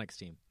good Sonics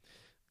team.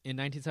 In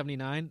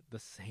 1979, the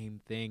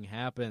same thing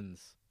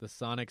happens. The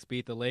Sonics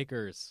beat the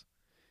Lakers.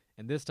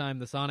 And this time,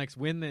 the Sonics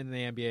win in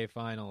the NBA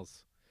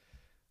Finals.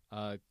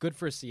 Good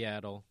for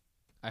Seattle.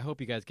 I hope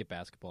you guys get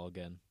basketball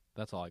again.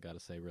 That's all I got to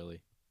say, really.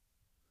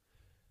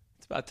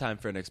 It's about time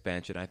for an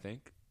expansion, I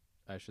think.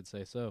 I should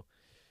say so.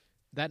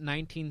 That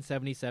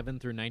 1977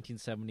 through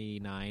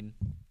 1979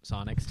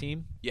 Sonics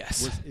team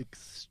was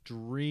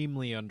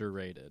extremely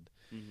underrated.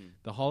 Mm-hmm.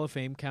 The Hall of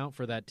Fame count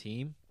for that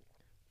team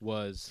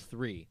was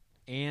 3.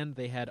 And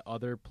they had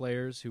other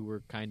players who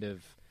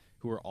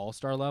were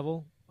all-star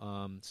level.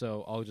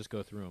 So I'll just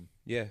go through them.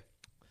 Yeah.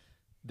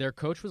 Their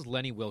coach was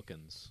Lenny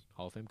Wilkens,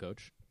 Hall of Fame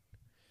coach.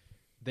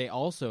 They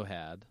also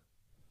had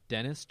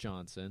Dennis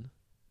Johnson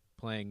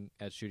playing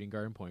at shooting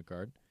guard and point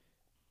guard.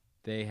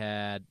 They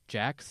had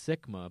Jack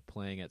Sikma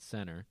playing at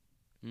center.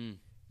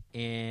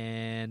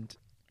 And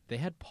they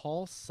had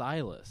Paul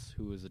Silas,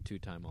 who was a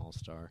 2-time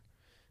All-Star.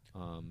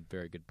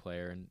 Very good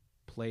player, and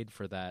played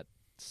for that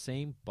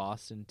same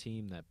Boston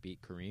team that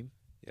beat Kareem.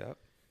 Yep.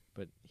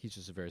 But he's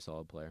just a very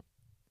solid player.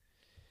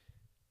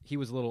 He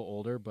was a little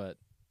older, but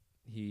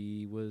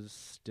he was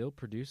still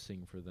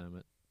producing for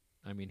them.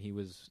 He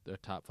was a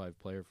top 5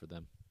 player for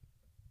them.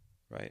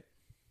 Right.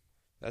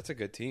 That's a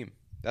good team.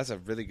 That's a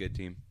really good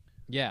team.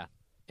 Yeah.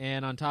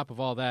 And on top of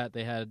all that,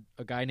 they had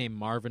a guy named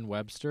Marvin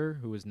Webster,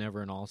 who was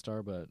never an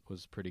All-Star, but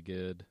was pretty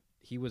good.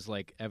 He was,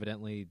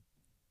 evidently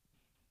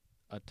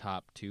a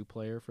top 2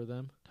 player for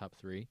them, top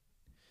 3.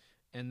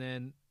 And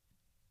then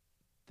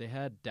they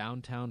had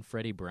downtown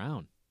Freddie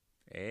Brown.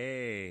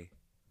 Hey.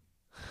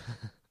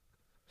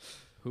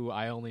 Who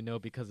I only know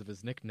because of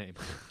his nickname.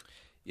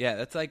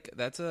 Yeah,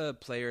 that's a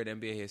player in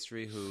NBA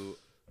history who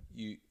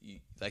you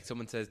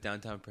someone says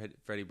downtown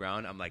Freddie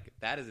Brown, I'm like,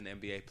 that is an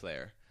NBA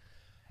player.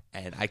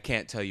 And I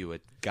can't tell you a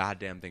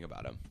goddamn thing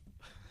about him.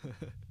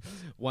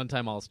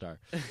 1-time All-Star.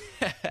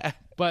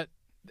 But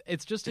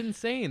It's just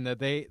insane that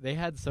they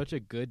had such a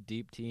good,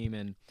 deep team,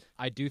 and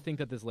I do think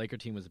that this Laker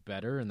team was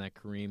better and that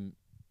Kareem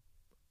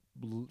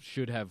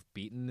should have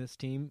beaten this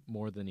team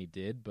more than he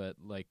did, but,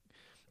 like,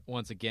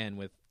 once again,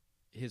 with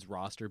his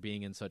roster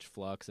being in such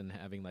flux and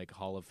having, like,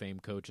 Hall of Fame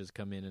coaches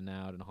come in and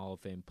out and Hall of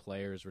Fame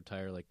players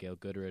retire like Gail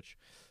Goodrich,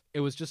 it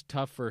was just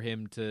tough for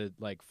him to,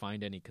 like,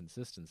 find any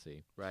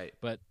consistency. Right.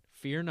 But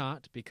fear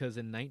not, because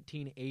in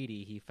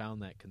 1980 he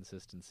found that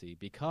consistency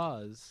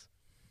because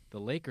the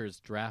Lakers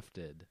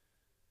drafted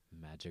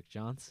Magic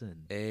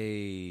Johnson.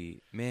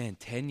 Hey, man,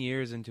 10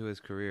 years into his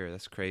career.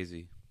 That's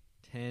crazy.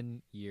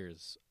 10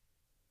 years.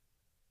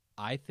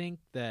 I think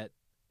that,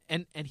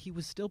 and he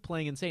was still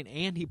playing insane,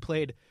 and he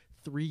played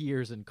 3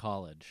 years in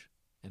college,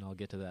 and I'll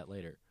get to that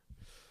later.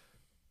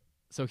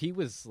 So he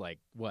was like,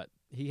 what?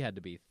 He had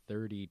to be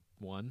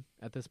 31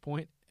 at this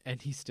point,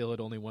 and he still had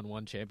only won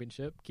one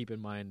championship. Keep in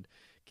mind,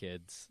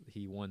 kids,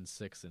 he won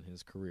 6 in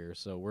his career,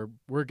 so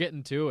we're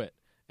getting to it.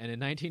 And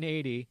in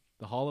 1980,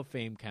 the Hall of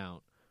Fame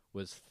count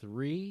was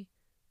 3-3.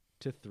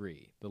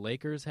 The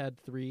Lakers had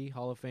 3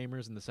 Hall of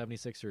Famers, and the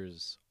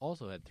 76ers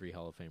also had 3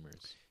 Hall of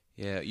Famers.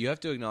 Yeah, you have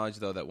to acknowledge,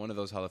 though, that one of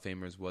those Hall of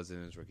Famers was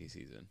in his rookie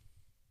season.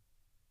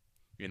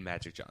 In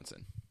Magic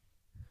Johnson.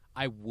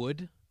 I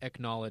would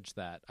acknowledge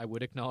that. I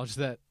would acknowledge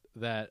that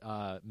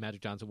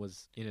Magic Johnson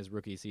was in his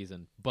rookie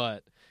season,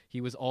 but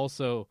he was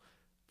also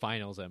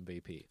Finals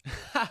MVP.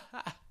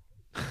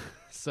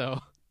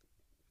 So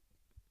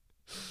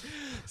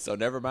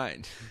never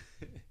mind.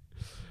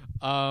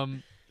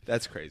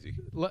 That's crazy.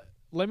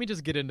 Let me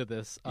just get into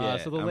this.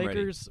 So the I'm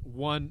Lakers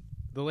won.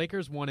 The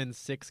Lakers won in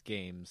 6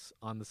 games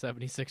on the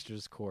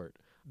 76ers court.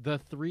 The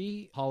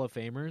 3 Hall of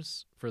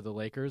Famers for the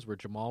Lakers were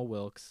Jamal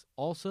Wilkes.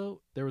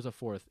 Also, there was a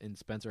 4th in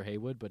Spencer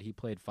Haywood, but he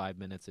played 5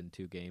 minutes in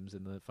 2 games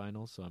in the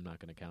finals, so I'm not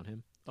going to count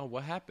him. Oh,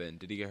 what happened?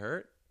 Did he get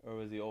hurt, or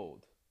was he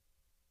old?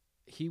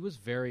 He was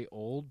very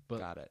old, but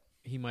Got it.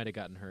 he might have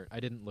gotten hurt. I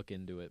didn't look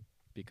into it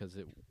because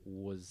it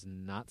was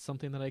not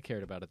something that I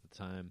cared about at the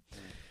time.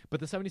 But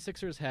the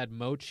 76ers had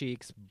Mo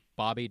Cheeks,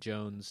 Bobby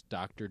Jones,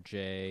 Dr.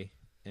 J,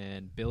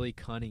 and Billy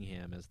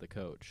Cunningham as the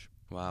coach.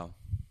 Wow.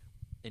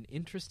 An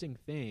interesting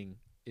thing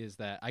is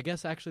that I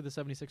guess actually the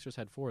 76ers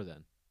had 4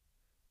 then.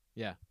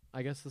 Yeah,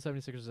 I guess the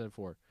 76ers had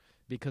 4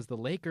 because the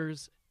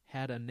Lakers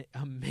had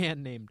a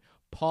man named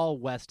Paul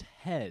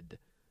Westhead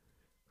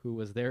who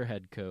was their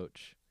head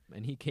coach,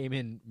 and he came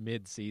in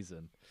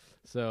mid-season.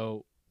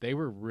 So they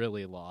were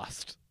really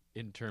lost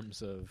in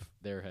terms of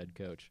their head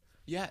coach.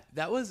 Yeah,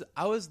 I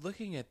was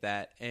looking at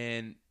that,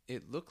 and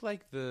it looked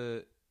like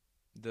the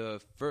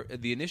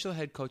initial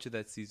head coach of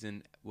that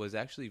season was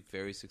actually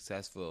very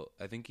successful.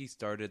 I think he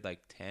started like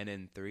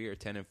 10-3 or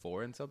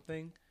 10-4 and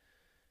something,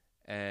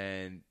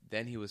 and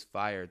then he was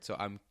fired. So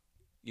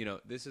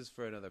this is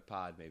for another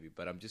pod maybe,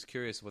 but I'm just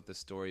curious what the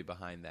story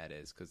behind that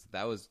is, because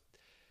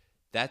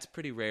that's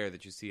pretty rare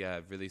that you see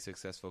a really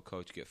successful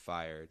coach get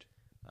fired.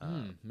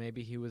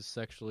 Maybe he was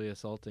sexually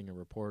assaulting a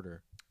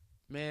reporter.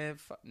 Man,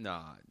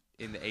 nah.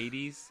 In the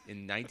 80s,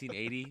 in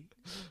 1980.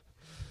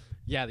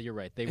 Yeah, you're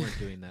right. They weren't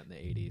doing that in the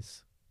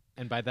 80s.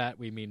 And by that,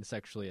 we mean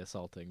sexually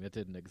assaulting. That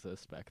didn't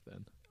exist back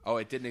then. Oh,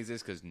 it didn't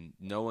exist because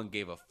no one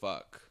gave a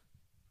fuck.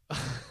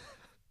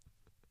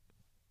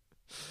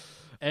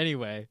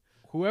 Anyway,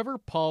 whoever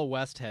Paul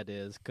Westhead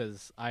is,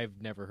 because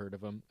I've never heard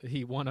of him,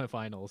 he won a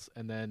finals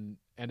and then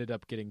ended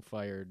up getting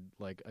fired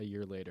like a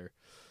year later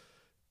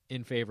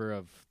in favor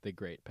of the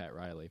great Pat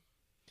Riley.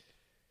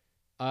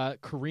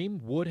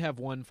 Kareem would have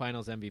won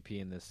Finals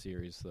MVP in this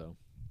series, though.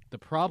 The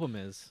problem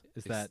is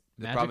that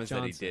Magic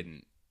Johnson... that he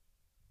didn't.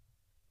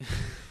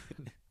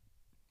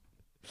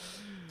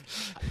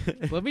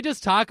 Let me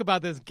just talk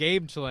about this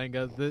game,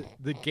 Chalanga.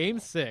 The Game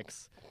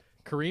 6,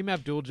 Kareem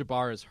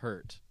Abdul-Jabbar is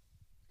hurt.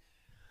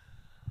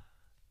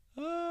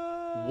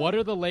 What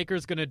are the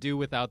Lakers going to do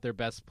without their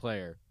best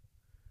player?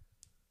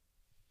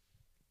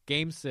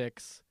 Game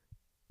 6,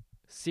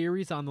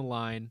 series on the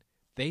line.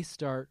 They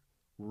start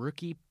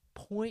rookie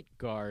point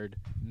guard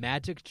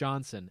Magic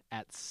Johnson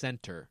at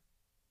center.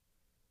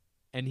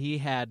 And he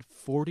had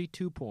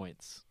 42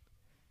 points,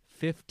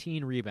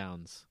 15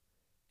 rebounds,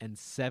 and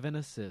 7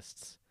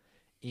 assists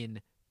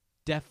in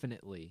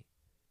definitely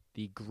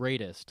the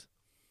greatest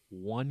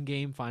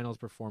one-game finals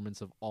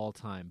performance of all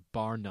time,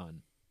 bar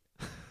none.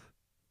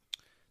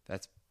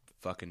 That's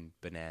fucking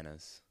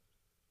bananas.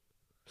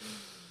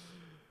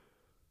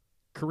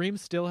 Kareem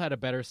still had a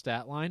better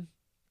stat line.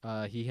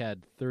 He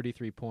had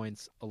 33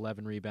 points,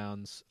 11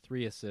 rebounds,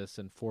 3 assists,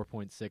 and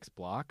 4.6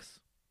 blocks.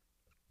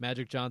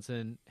 Magic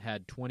Johnson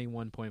had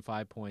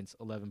 21.5 points,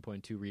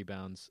 11.2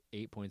 rebounds,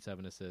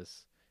 8.7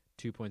 assists,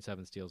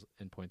 2.7 steals,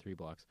 and 0.3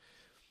 blocks.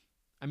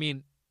 I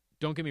mean,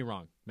 don't get me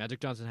wrong. Magic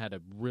Johnson had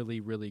a really,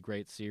 really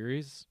great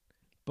series,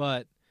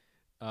 but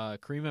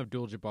Kareem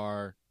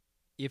Abdul-Jabbar,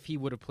 if he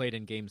would have played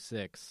in Game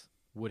 6,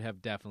 would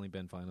have definitely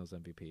been Finals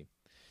MVP.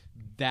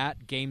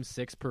 That Game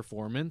 6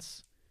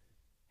 performance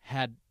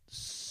had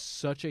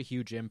such a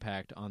huge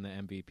impact on the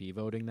MVP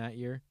voting that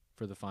year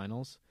for the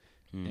Finals.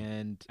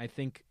 And I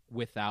think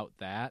without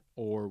that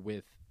or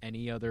with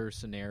any other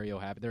scenario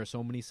happen. There are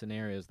so many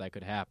scenarios that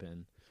could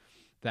happen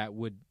that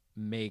would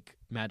make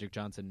Magic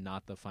Johnson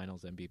not the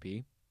Finals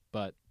MVP.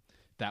 But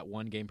that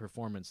one game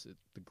performance,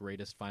 the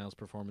greatest Finals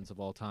performance of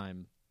all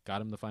time,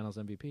 got him the Finals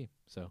MVP.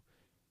 So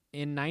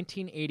in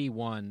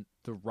 1981,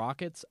 the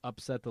Rockets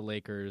upset the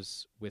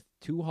Lakers with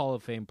two Hall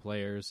of Fame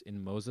players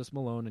in Moses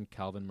Malone and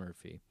Calvin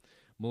Murphy.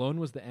 Malone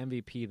was the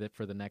MVP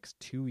for the next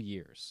 2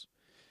 years.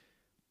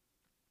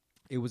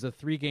 It was a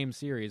 3-game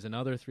series,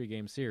 another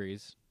 3-game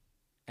series,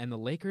 and the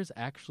Lakers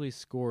actually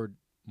scored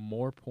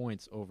more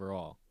points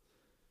overall.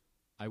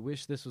 I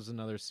wish this was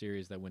another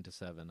series that went to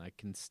 7.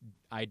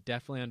 I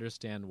definitely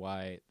understand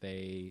why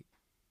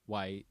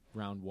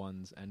round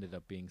ones ended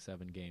up being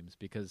 7 games,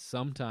 because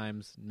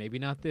sometimes, maybe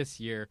not this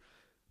year,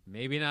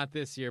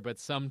 but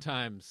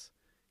sometimes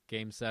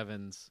game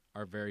 7s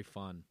are very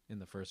fun in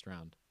the first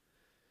round.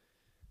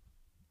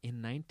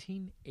 In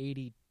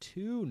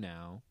 1982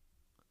 now,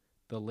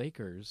 the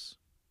Lakers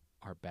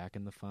are back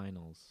in the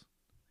finals.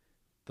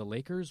 The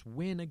Lakers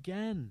win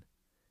again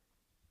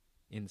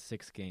in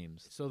 6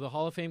 games. So the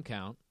Hall of Fame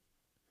count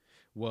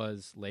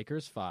was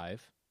Lakers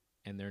 5,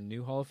 and their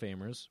new Hall of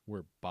Famers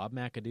were Bob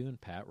McAdoo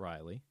and Pat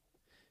Riley.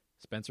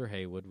 Spencer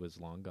Haywood was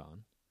long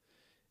gone.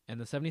 And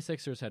the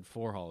 76ers had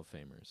 4 Hall of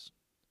Famers.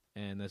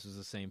 And this was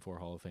the same 4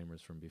 Hall of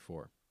Famers from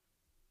before.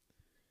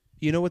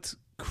 You know what's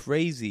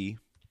crazy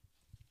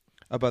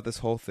about this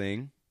whole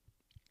thing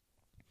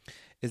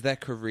is that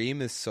Kareem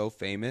is so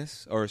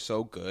famous or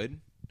so good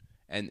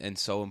and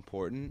so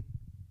important,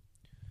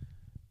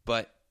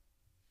 but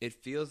it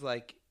feels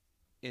like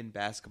in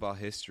basketball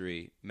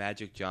history,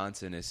 Magic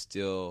Johnson is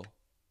still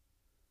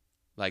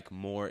like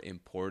more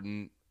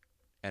important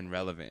and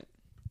relevant.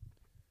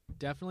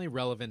 Definitely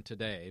relevant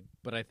today,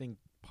 but I think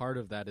part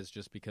of that is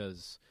just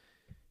because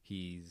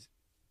he's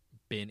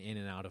been in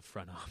and out of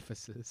front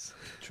offices.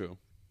 True.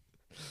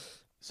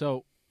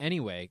 So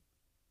anyway,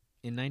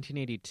 in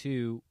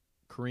 1982,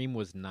 Kareem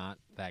was not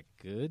that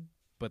good,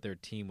 but their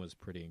team was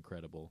pretty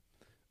incredible.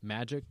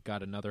 Magic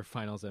got another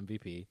Finals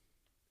MVP,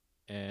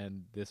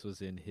 and this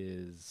was in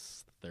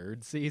his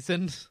 3rd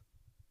season.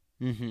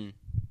 Mm-hmm.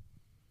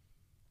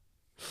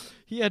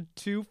 He had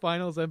 2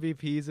 Finals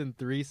MVPs in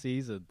 3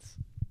 seasons.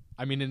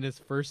 I mean, in his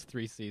first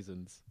 3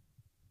 seasons.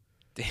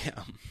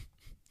 Damn.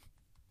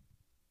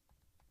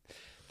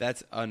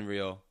 That's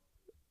unreal.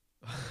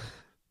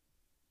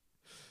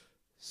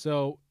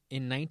 So,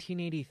 in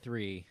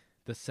 1983,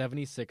 the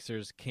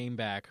 76ers came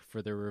back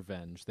for their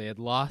revenge. They had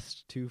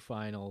lost 2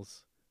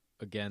 finals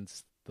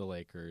against the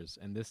Lakers,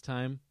 and this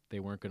time they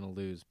weren't going to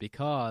lose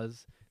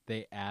because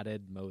they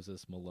added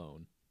Moses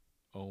Malone.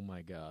 Oh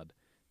my God.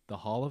 The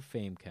Hall of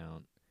Fame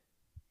count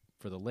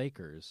for the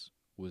Lakers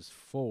was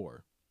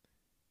 4.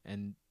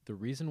 And the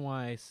reason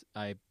why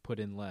I put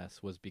in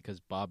less was because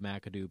Bob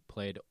McAdoo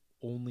played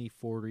only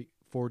 40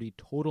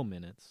 total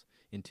minutes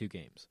in 2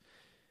 games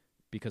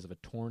because of a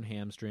torn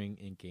hamstring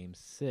in Game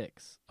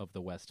 6 of the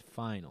West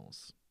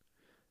Finals.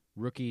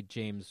 Rookie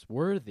James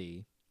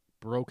Worthy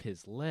broke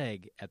his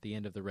leg at the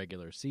end of the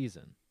regular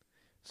season.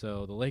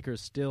 So the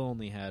Lakers still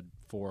only had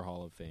 4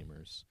 Hall of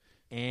Famers,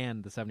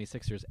 and the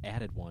 76ers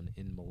added one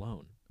in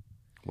Malone.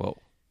 Whoa.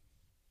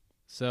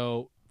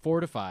 So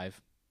 4-5.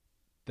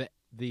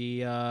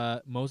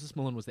 The Moses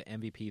Malone was the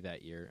MVP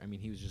that year. I mean,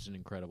 he was just an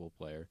incredible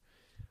player.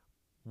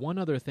 One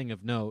other thing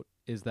of note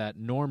is that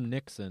Norm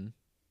Nixon,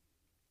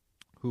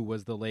 who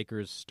was the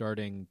Lakers'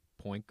 starting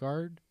point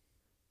guard,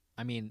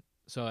 I mean,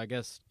 so I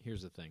guess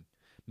here's the thing.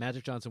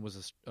 Magic Johnson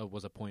was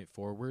a point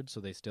forward, so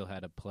they still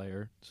had a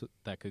player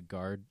that could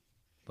guard,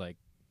 like,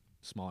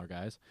 smaller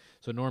guys.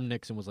 So Norm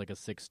Nixon was like a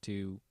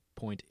 6'2",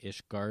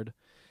 point-ish guard,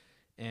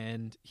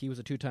 and he was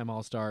a 2-time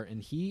All-Star,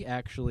 and he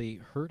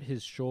actually hurt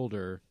his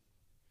shoulder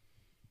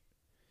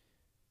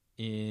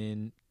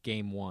in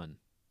Game 1,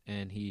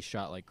 and he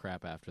shot like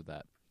crap after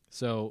that.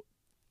 So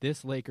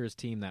this Lakers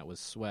team that was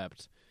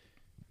swept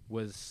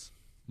was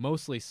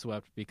mostly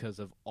swept because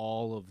of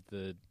all of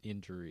the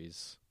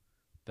injuries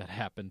that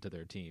happened to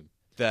their team.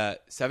 The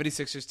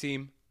 76ers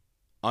team,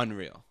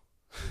 unreal.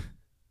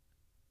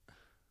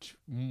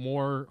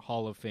 More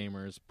Hall of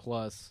Famers,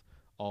 plus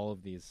all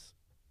of these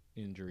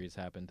injuries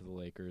happened to the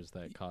Lakers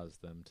that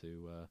caused them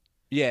to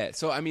yeah,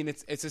 so I mean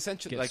it's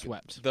essentially get like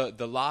swept.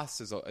 The loss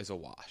is a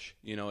wash.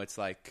 You know, it's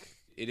like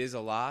it is a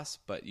loss,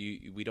 but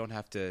we don't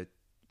have to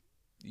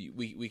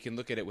we can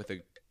look at it with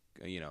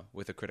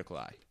a critical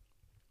eye.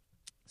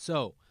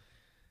 So,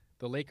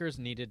 the Lakers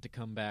needed to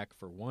come back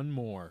for one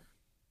more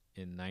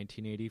in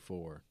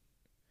 1984.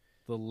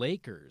 The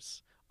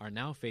Lakers are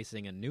now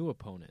facing a new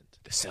opponent,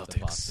 The Celtics. the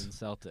Boston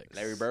Celtics.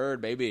 Larry Bird,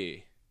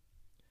 baby.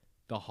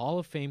 The Hall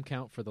of Fame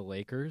count for the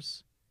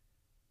Lakers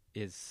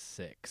is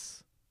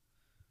 6.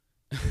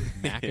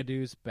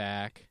 McAdoo's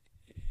back,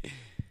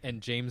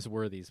 and James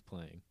Worthy's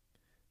playing.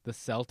 The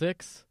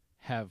Celtics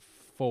have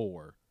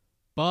 4,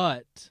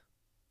 but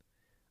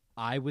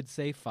I would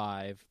say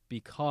 5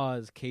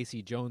 because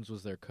Casey Jones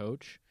was their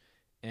coach,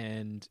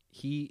 and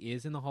he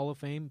is in the Hall of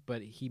Fame,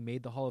 but he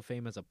made the Hall of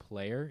Fame as a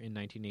player in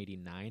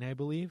 1989, I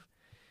believe.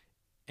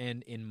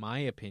 And in my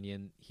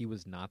opinion, he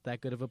was not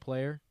that good of a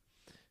player.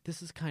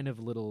 This is kind of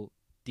a little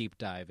deep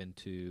dive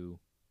into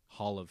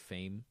Hall of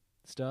Fame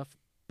stuff.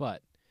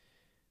 But,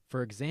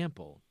 for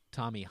example,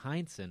 Tommy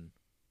Heinsohn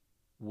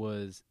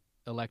was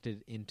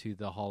elected into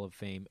the Hall of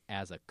Fame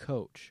as a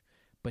coach,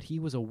 but he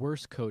was a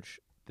worse coach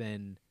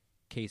than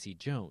Casey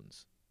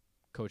Jones,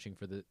 coaching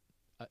for the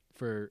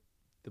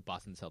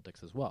Boston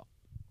Celtics as well.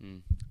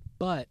 Mm.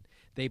 But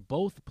they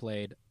both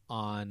played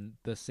on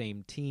the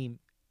same team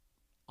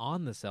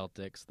on the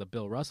Celtics, the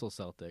Bill Russell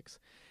Celtics,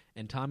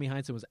 and Tommy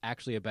Heinsohn was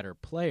actually a better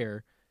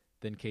player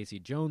than Casey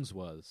Jones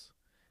was.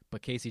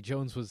 But Casey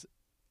Jones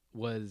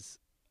was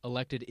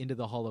elected into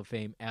the Hall of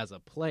Fame as a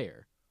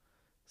player.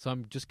 So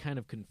I'm just kind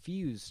of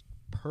confused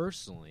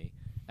personally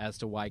as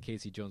to why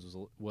Casey Jones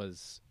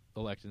was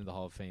elected into the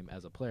Hall of Fame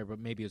as a player, but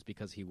maybe it was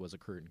because he was a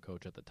current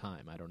coach at the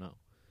time. I don't know.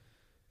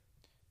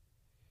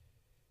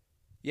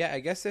 Yeah,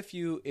 I guess if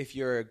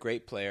you're a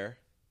great player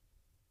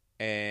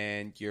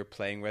and your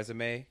playing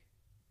resume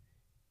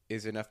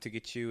is enough to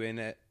get you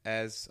in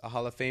as a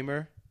Hall of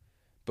Famer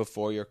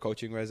before your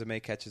coaching resume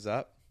catches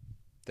up,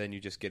 then you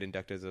just get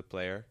inducted as a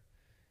player.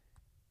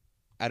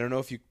 I don't know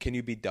if can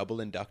you be double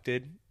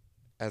inducted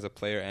as a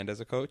player and as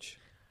a coach?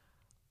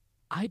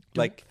 I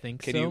don't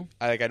think so.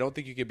 I don't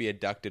think you could be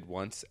inducted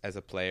once as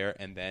a player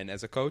and then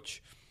as a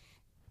coach.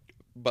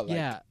 But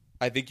yeah.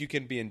 I think you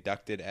can be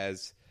inducted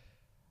as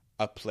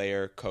a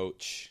player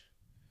coach,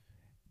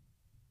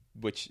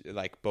 which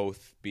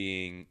both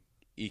being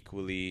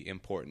equally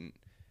important.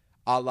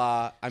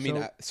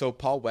 So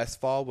Paul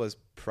Westphal was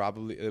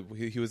probably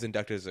he was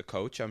inducted as a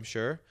coach, I'm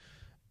sure,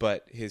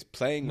 but his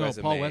playing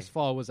resume. Paul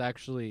Westphal was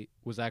actually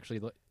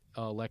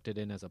elected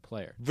in as a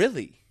player.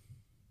 Really?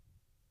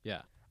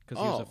 Yeah,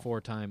 because he was a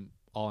 4-time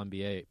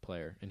All-NBA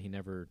player, and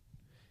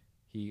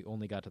he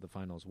only got to the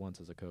finals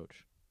once as a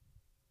coach.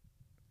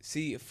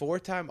 See,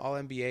 4-time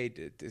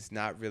All-NBA is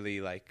not really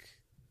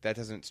that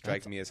doesn't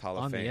strike me as Hall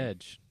of Fame. On the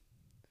edge.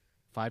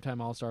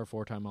 5-time All-Star,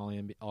 4-time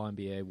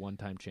All-NBA,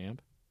 1-time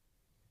champ.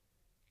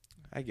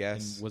 I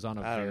guess. And was on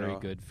a very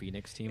good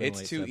Phoenix team. It's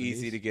in the too late 70s.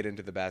 easy to get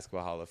into the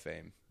Basketball Hall of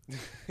Fame.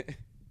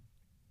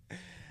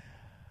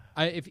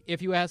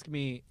 If you ask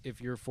me if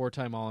you're a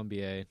 4-time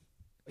All-NBA,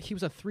 he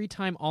was a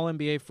 3-time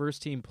All-NBA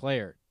first-team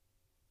player.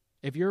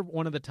 If you're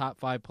one of the top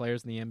 5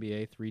 players in the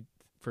NBA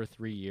for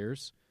 3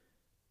 years,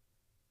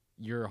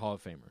 you're a Hall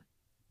of Famer.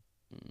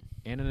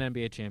 And an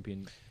NBA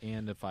champion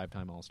and a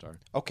 5-time All-Star.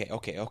 Okay.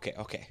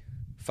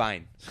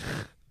 Fine.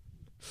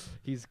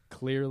 He's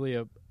clearly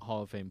a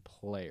Hall of Fame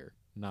player,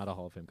 not a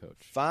Hall of Fame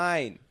coach.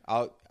 Fine.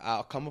 I'll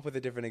come up with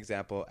a different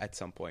example at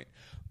some point.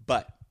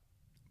 But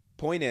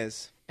point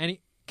is,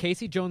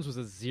 Casey Jones was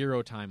a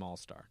 0-time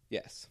All-Star.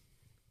 Yes.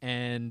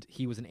 And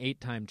he was an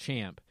 8-time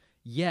champ.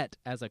 Yet,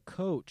 as a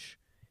coach,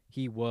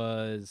 he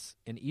was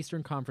an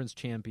Eastern Conference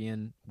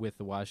champion with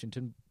the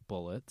Washington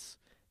Bullets.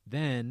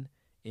 Then,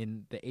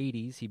 in the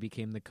 80s, he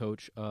became the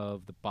coach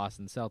of the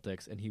Boston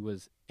Celtics, and he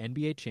was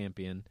NBA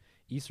champion,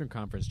 Eastern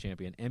Conference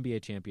champion,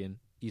 NBA champion,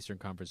 Eastern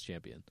Conference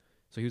champion.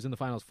 So he was in the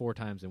finals 4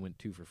 times and went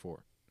 2 for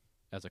 4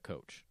 as a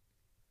coach.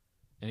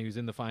 And he was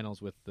in the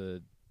finals with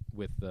the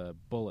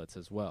Bullets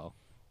as well,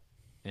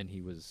 and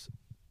he was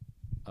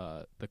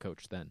the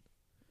coach then.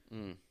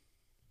 Mm.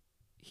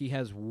 He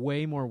has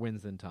way more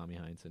wins than Tommy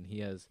Heinsohn. He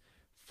has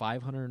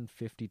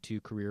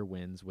 552 career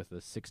wins with a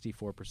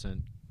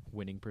 64%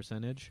 winning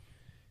percentage.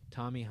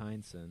 Tommy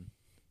Heinsohn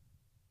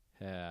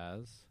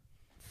has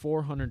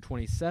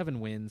 427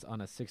 wins on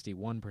a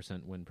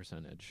 61% win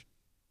percentage.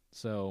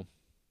 So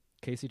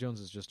Casey Jones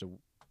is just a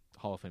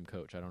Hall of Fame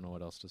coach. I don't know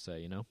what else to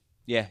say, you know?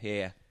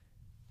 Yeah.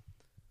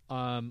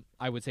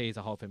 I would say he's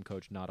a Hall of Fame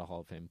coach, not a Hall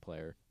of Fame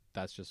player.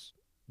 That's just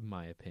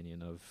my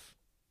opinion of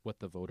what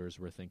the voters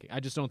were thinking. I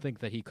just don't think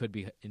that he could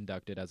be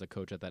inducted as a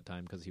coach at that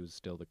time because he was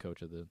still the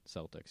coach of the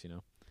Celtics, you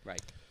know?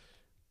 Right.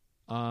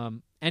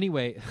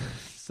 Anyway,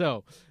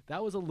 so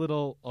that was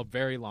a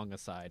very long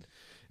aside.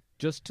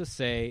 Just to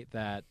say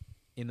that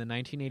in the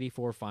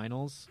 1984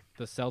 finals,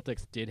 the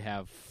Celtics did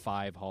have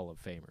 5 Hall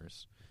of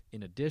Famers.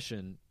 In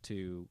addition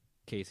to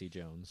Casey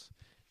Jones,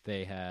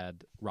 they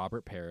had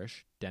Robert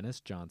Parrish, Dennis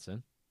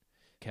Johnson,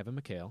 Kevin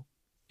McHale,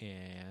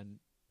 and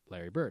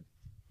Larry Bird.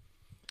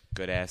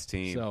 Good-ass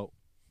team. So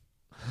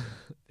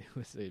it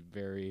was a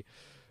very,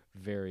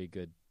 very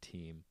good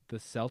team. The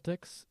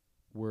Celtics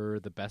were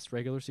the best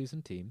regular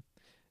season team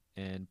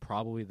and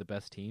probably the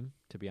best team,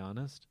 to be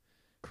honest.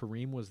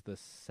 Kareem was the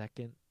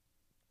second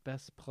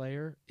best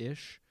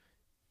player-ish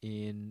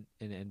in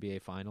an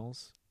NBA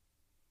Finals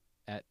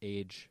at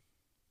age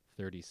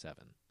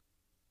 37.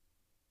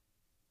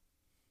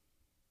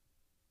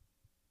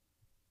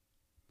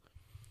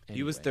 Anyway.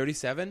 He was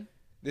 37?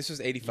 This was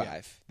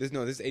 85. Yeah. This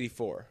is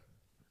 84.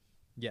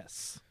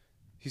 Yes.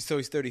 He's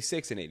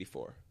 36 in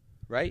 84,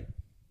 right?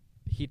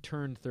 He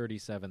turned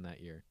 37 that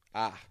year.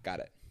 Ah, got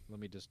it. Let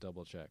me just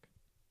double check.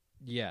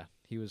 Yeah,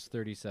 he was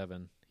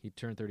 37. He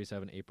turned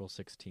 37 April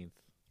 16th.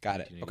 Got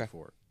it. Okay.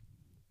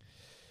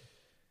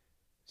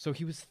 So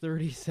he was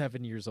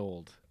 37 years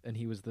old, and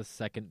he was the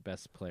second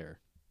best player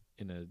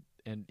in an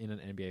in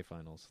an NBA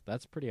Finals.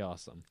 That's pretty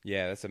awesome.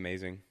 Yeah, that's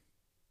amazing.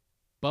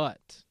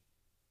 But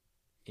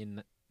in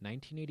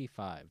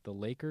 1985, the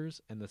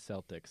Lakers and the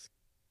Celtics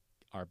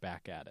are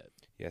back at it.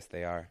 Yes,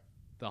 they are.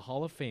 The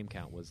Hall of Fame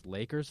count was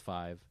Lakers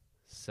 5,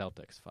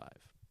 Celtics 5.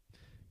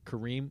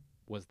 Kareem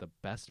was the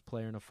best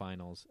player in the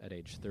finals at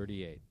age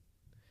 38.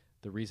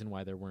 The reason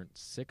why there weren't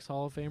 6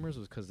 Hall of Famers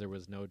was because there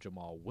was no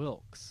Jamal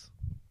Wilkes.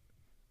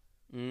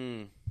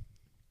 Mm.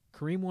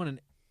 Kareem won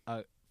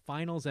a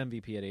finals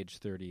MVP at age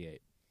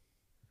 38.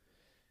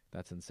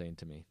 That's insane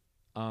to me.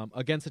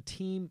 Against a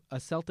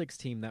Celtics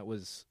team that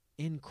was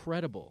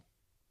incredible.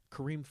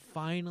 Kareem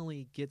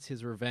finally gets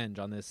his revenge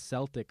on this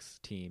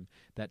Celtics team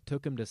that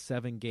took him to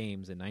 7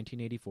 games in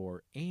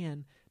 1984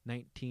 and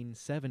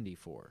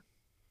 1974.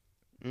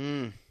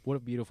 What a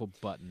beautiful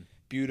button.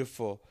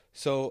 Beautiful.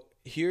 So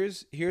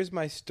here's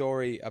my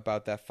story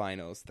about that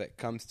finals that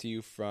comes to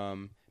you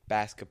from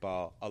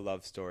Basketball, A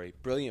Love Story.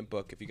 Brilliant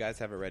book. If you guys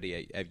haven't read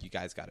it,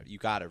 you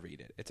gotta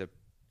read it. It's a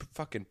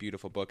fucking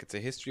beautiful book. It's a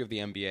history of the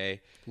NBA.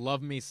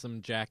 Love me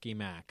some Jackie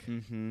Mack.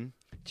 Mm-hmm.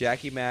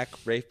 Jackie Mack,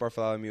 Rafe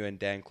Bartholomew, and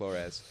Dan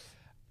Flores.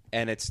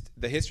 And it's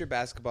the history of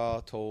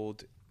basketball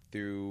told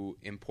through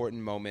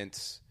important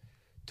moments,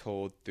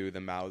 told through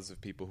the mouths of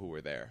people who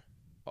were there.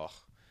 Oh,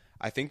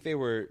 I think they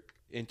were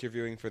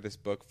interviewing for this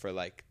book for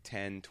like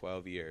 10,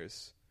 12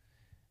 years.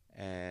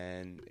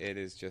 And it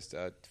is just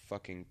a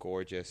fucking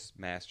gorgeous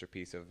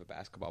masterpiece of a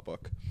basketball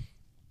book.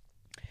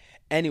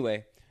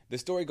 Anyway, the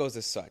story goes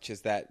as such,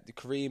 is that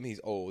Kareem, he's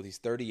old, he's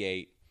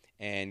 38,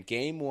 and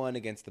game 1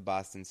 against the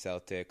Boston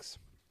Celtics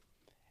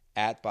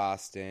at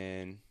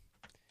Boston,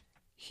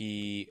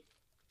 he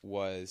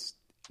was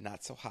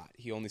not so hot.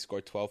 He only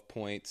scored 12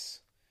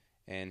 points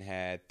and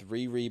had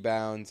 3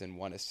 rebounds and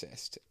 1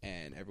 assist.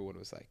 And everyone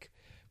was like,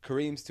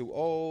 Kareem's too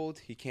old.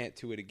 He can't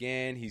do it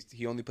again.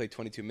 He only played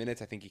 22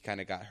 minutes. I think he kind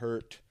of got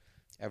hurt.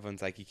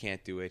 Everyone's like, he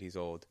can't do it. He's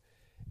old.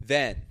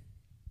 Then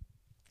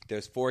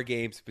there's 4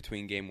 days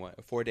between game 1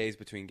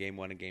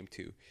 and game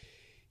 2.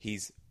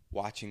 He's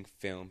watching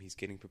film. He's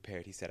getting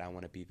prepared. He said, I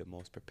want to be the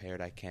most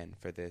prepared I can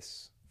for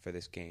this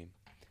game.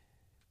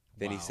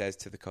 Then he says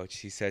to the coach,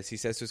 he says to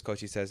his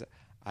coach,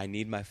 I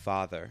need my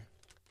father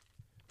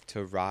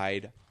to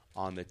ride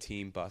on the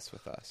team bus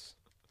with us,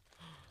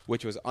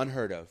 which was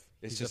unheard of.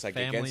 It's just like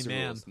against the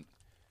rules.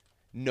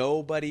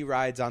 Nobody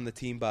rides on the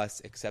team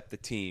bus except the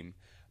team.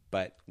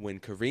 But when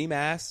Kareem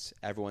asked,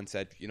 everyone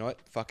said, you know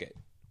what? Fuck it.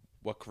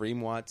 What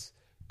Kareem wants,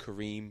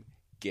 Kareem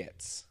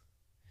gets.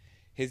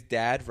 His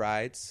dad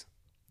rides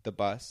the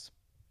bus.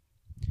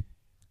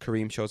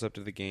 Kareem shows up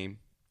to the game.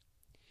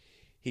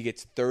 He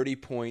gets 30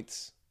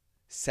 points,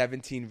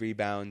 17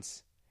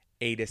 rebounds,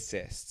 8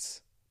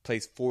 assists.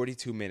 Plays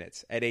 42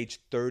 minutes at age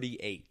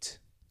 38.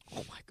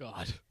 Oh, my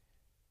God.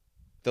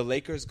 The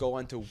Lakers go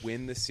on to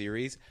win the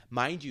series.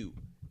 Mind you,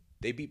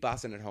 they beat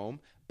Boston at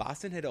home.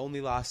 Boston had only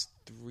lost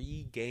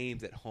 3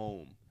 games at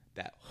home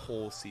that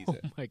whole season.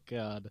 Oh, my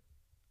God.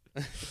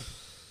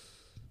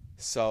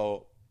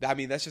 So, I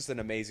mean, that's just an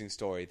amazing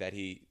story that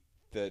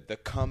the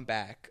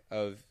comeback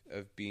of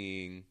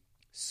being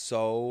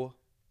so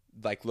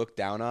like looked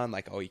down on,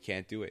 like, oh, he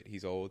can't do it.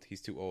 He's old. He's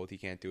too old. He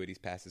can't do it. He's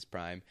past his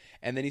prime.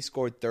 And then he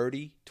scored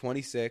 30,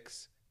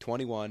 26,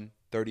 21,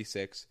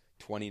 36,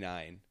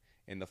 29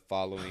 in the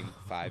following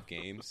 5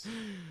 games.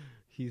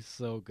 He's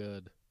so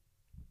good.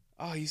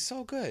 Oh, he's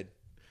so good.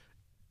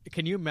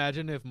 Can you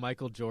imagine if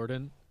Michael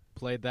Jordan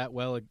played that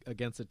well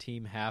against a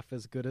team half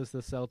as good as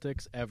the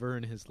Celtics ever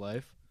in his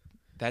life?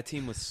 That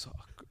team was so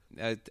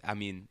I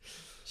mean,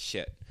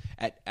 shit.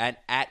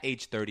 At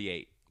age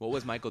 38. What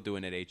was Michael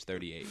doing at age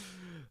 38?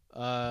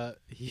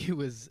 He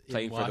was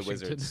playing in for Washington. the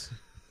Wizards.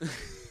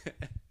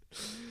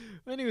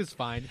 And he was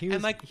fine. He was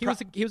and like, he was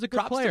a good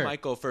props player. to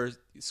Michael for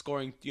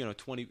scoring,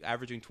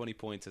 averaging 20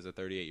 points as a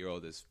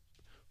 38-year-old is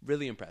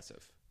really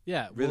impressive.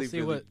 Yeah, Really, we'll see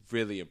really, what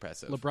really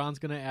impressive. LeBron's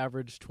going to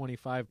average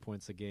 25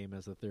 points a game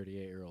as a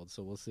 38-year-old,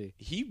 so we'll see.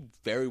 He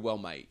very well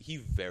might.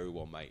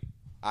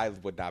 I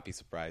would not be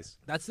surprised.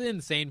 That's the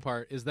insane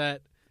part, is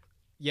that,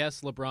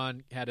 yes,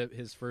 LeBron had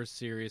his first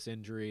serious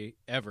injury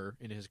ever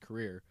in his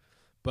career,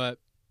 but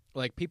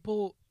like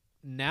people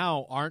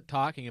now aren't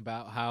talking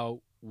about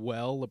how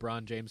well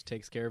LeBron James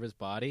takes care of his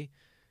body.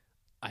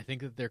 I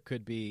think that there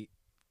could be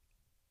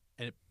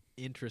an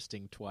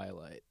interesting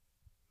twilight.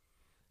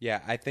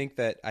 Yeah, I think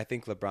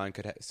LeBron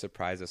could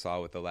surprise us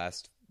all with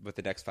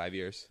the next 5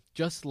 years,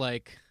 just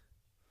like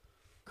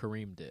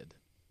Kareem did.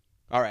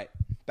 All right,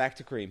 back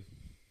to Kareem.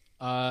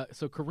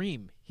 So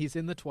Kareem, he's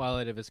in the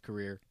twilight of his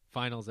career,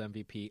 Finals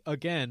MVP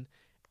again,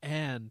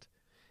 and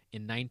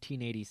in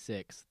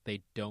 1986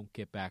 they don't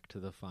get back to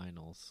the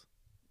finals.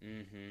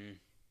 Mm-hmm.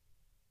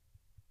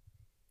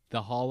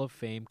 The Hall of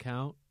Fame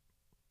count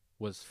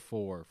was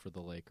 4 for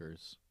the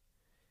Lakers,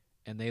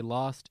 and they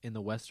lost in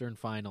the Western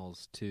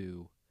Finals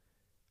to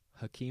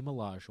Hakeem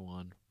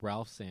Olajuwon,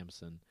 Ralph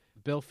Sampson.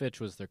 Bill Fitch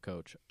was their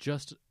coach,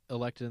 just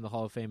elected in the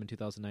Hall of Fame in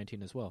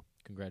 2019 as well.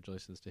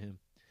 Congratulations to him.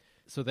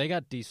 So they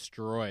got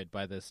destroyed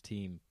by this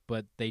team,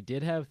 but they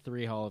did have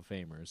 3 Hall of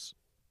Famers,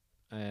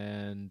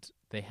 and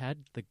they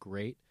had the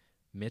great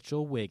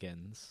Mitchell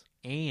Wiggins,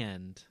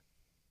 and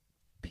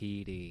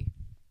PD,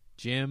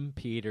 Jim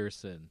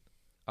Peterson.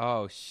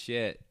 Oh,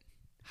 shit.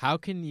 How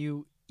can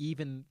you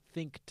even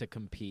think to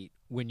compete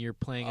when you're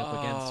playing up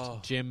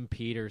against Jim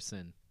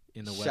Peterson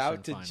in the Western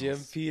Shout to Finals? Jim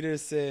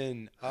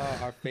Peterson. Oh,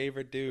 our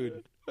favorite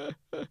dude.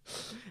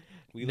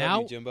 We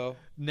Now- love you, Jimbo.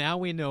 Now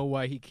we know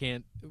why he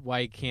can't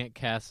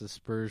cast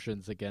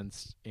aspersions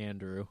against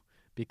Andrew,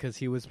 because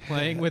he was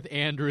playing with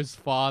Andrew's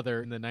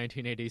father in the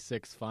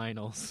 1986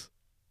 finals.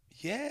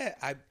 Yeah,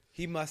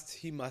 he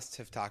must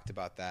have talked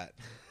about that.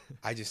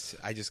 I guess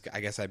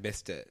I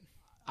missed it.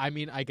 I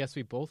mean, I guess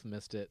we both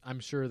missed it. I'm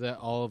sure that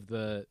all of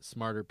the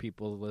smarter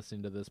people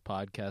listening to this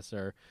podcast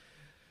are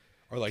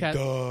like,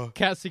 duh.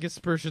 casting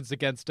aspersions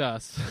against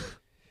us.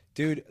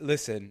 Dude,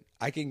 listen,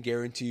 I can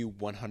guarantee you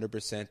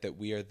 100% that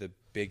we are the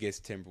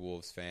biggest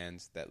Timberwolves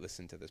fans that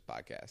listen to this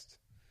podcast.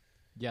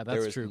 Yeah,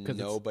 that's there true. Is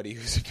nobody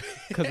who's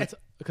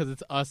because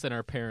it's us and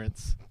our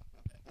parents.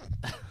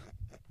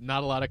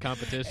 Not a lot of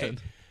competition.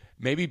 Hey,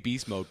 maybe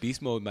Beast Mode.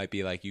 Beast Mode might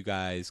be like, you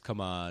guys,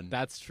 come on.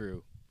 That's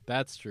true.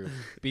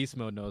 Beast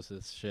Mode knows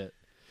his shit.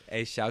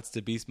 Hey, shouts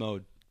to Beast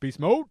Mode. Beast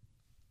Mode.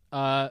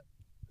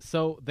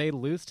 So they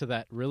lose to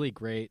that really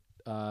great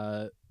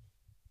that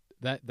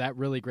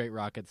really great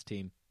Rockets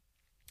team.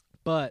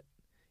 But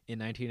in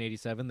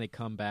 1987 they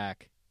come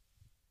back.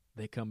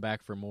 They come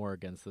back for more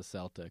against the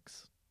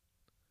Celtics.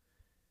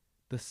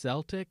 The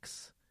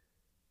Celtics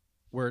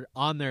were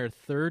on their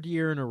third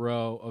year in a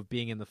row of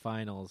being in the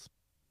finals,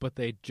 but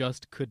they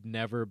just could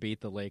never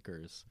beat the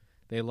Lakers.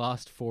 They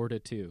lost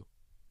 4-2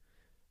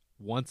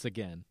 once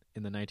again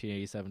in the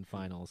 1987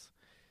 finals.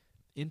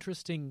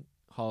 Interesting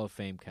Hall of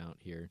Fame count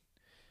here.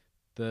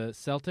 The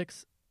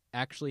Celtics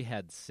actually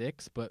had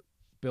 6, but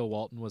Bill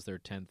Walton was their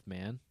 10th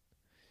man.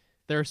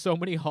 There are so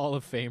many Hall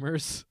of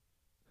Famers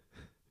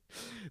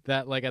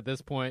that, like, at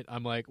this point,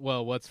 I'm like,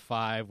 well, what's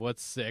 5?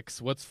 What's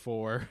 6? What's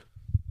 4?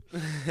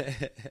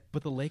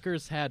 But the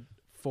Lakers had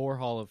 4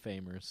 Hall of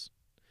Famers.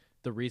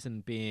 The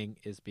reason being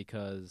is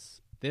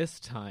because this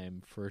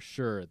time, for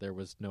sure, there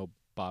was no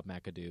Bob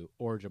McAdoo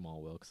or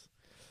Jamal Wilkes.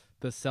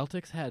 The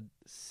Celtics had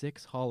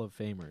 6 Hall of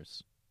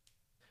Famers.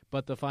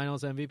 But the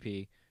Finals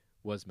MVP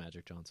was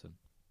Magic Johnson.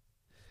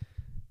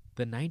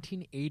 The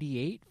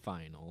 1988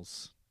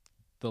 Finals,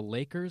 the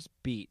Lakers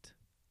beat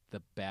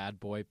the Bad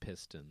Boy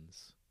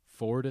Pistons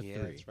 4-3. Yeah,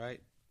 that's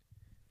right.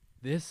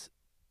 This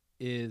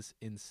is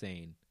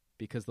insane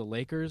because the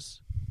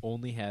Lakers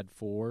only had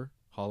 4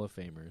 Hall of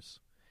Famers.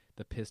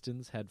 The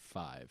Pistons had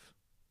 5.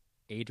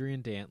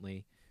 Adrian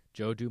Dantley,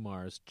 Joe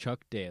Dumars,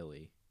 Chuck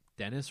Daly,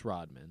 Dennis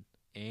Rodman,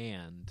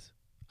 and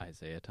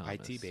Isaiah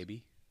Thomas. IT,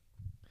 baby.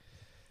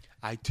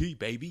 IT,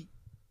 baby.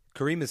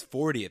 Kareem is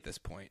 40 at this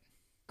point.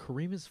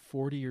 Kareem is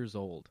 40 years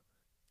old.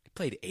 He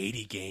played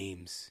 80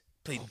 games.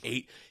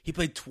 He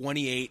played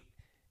 28.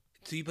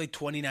 So he played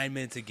 29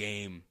 minutes a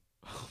game.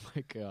 Oh,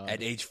 my God.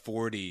 At age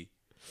 40.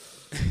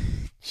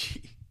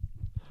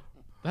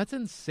 That's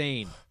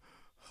insane.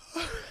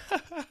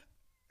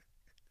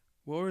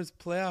 What were his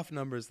playoff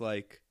numbers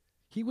like?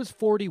 He was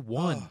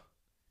 41. Oh.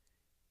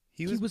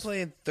 He was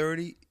playing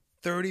 30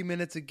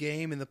 minutes a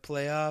game in the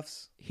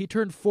playoffs. He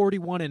turned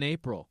 41 in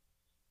April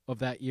of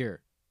that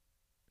year.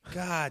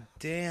 God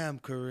damn,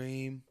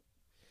 Kareem.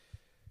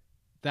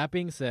 That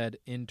being said,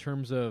 in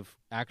terms of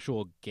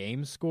actual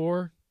game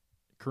score,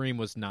 Kareem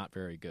was not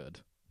very good.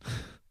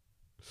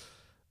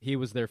 He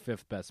was their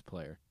 5th best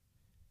player.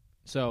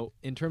 So,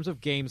 in terms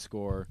of game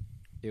score,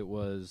 it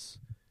was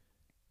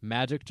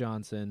Magic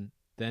Johnson,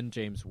 then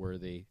James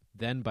Worthy,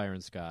 then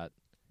Byron Scott,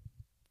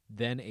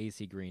 then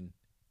A.C. Green,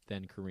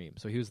 then Kareem.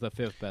 So he was the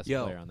 5th best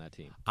player on that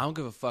team. I don't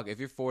give a fuck. If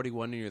you're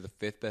 41 and you're the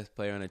 5th best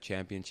player on a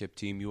championship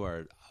team, you are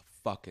a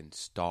fucking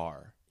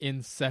star.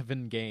 In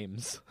 7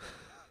 games.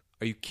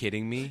 Are you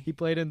kidding me? He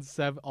played in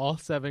all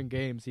 7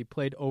 games. He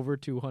played over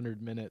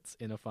 200 minutes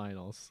in a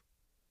finals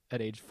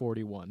at age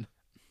 41.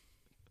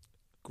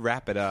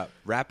 Wrap it up.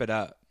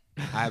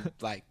 I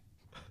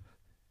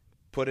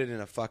put it in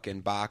a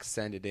fucking box,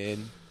 send it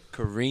in.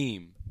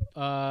 Kareem.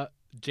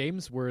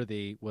 James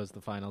Worthy was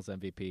the finals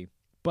MVP,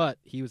 but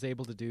he was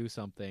able to do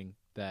something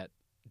that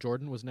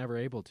Jordan was never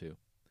able to.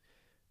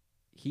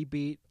 He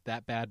beat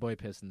that Bad Boy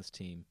Pistons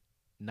team,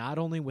 not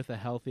only with a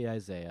healthy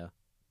Isaiah,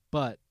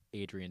 but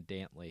Adrian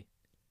Dantley.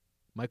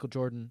 Michael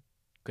Jordan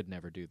could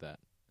never do that.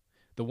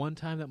 The one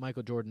time that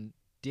Michael Jordan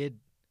did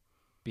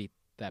beat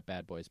that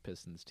Bad Boys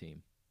Pistons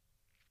team,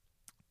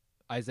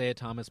 Isaiah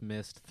Thomas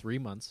missed 3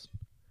 months,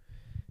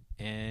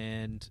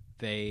 and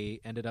they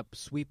ended up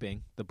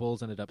sweeping. The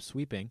Bulls ended up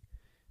sweeping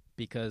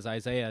because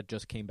Isaiah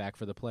just came back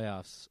for the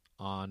playoffs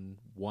on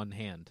one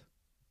hand.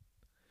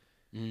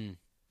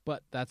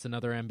 But that's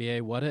another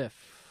NBA what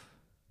if.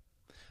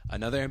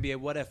 Another NBA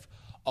what if.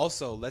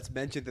 Also, let's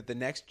mention that the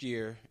next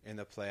year in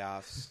the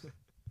playoffs,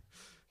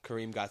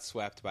 Kareem got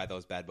swept by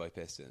those Bad Boy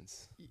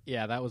Pistons.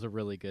 Yeah, that was a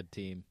really good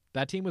team.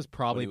 That team was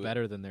probably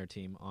better than their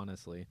team,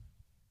 honestly.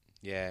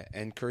 Yeah,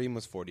 and Kareem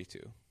was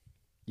 42.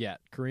 Yeah,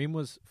 Kareem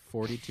was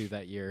 42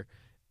 that year,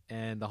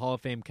 and the Hall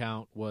of Fame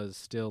count was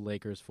still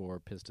Lakers 4,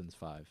 Pistons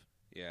 5.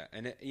 Yeah,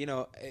 and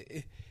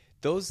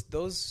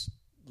those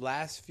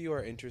last few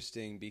are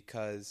interesting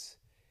because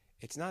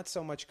it's not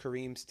so much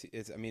Kareem's.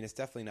 It's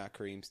definitely not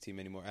Kareem's team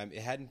anymore.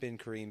 It hadn't been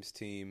Kareem's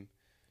team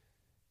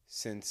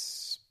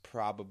since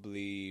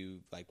probably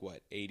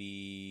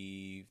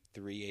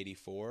 83,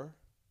 84.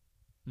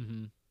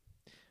 Mm-hmm.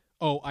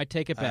 Oh, I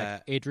take it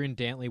back. Adrian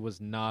Dantley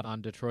was not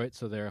on Detroit,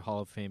 so their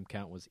Hall of Fame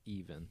count was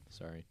even.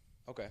 Sorry.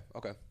 Okay.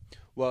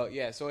 Well,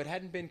 yeah, so it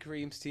hadn't been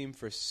Kareem's team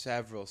for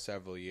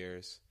several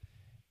years.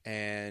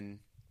 And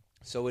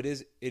so it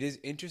is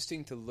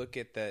interesting to look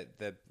at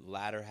the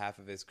latter half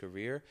of his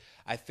career.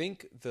 I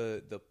think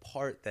the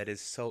part that is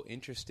so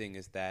interesting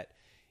is that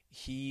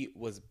he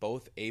was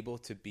both able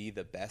to be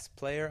the best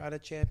player on a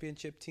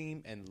championship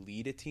team and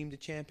lead a team to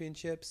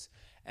championships,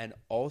 and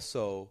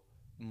also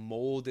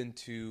mold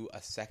into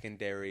a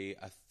secondary,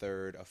 a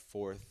third, a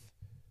fourth,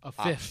 a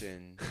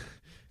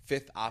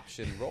fifth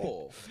option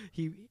role.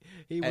 He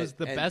was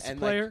the best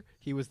player.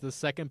 He was the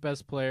second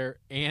best player,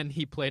 and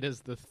he played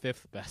as the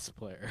fifth best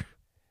player.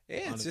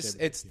 Yeah,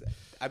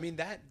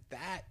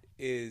 that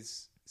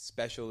is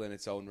special in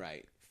its own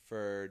right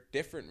for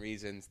different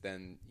reasons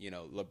than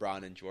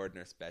LeBron and Jordan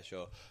are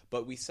special.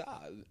 But we saw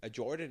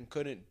Jordan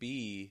couldn't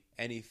be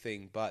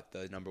anything but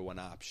the number one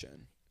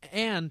option,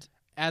 and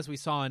as we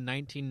saw in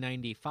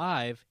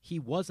 1995, he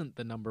wasn't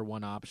the number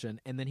one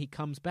option, and then he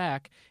comes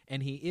back,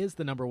 and he is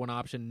the number one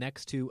option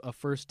next to a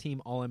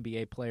first-team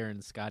All-NBA player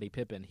in Scottie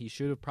Pippen. He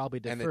should have probably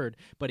deferred,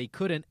 but he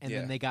couldn't, and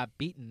then they got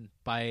beaten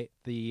by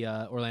the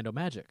Orlando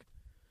Magic.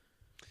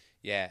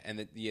 Yeah, and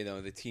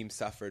the team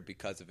suffered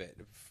because of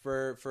it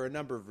for a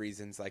number of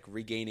reasons, like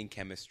regaining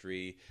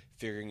chemistry,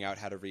 figuring out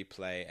how to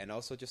replay, and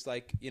also just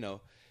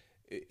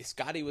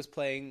Scottie was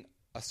playing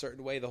a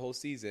certain way the whole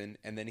season,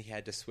 and then he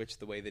had to switch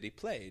the way that he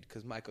played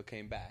because Michael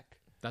came back.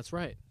 That's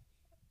right.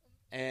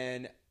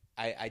 And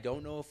I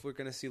don't know if we're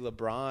going to see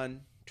LeBron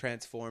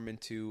transform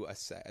into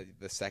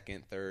the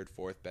second, third,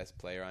 fourth best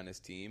player on his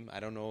team. I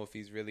don't know if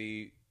he's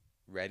really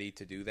ready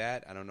to do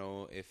that. I don't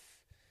know if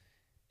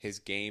his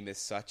game is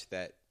such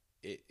that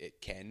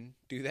it can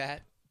do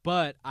that.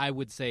 But I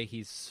would say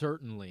he's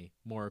certainly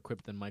more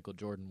equipped than Michael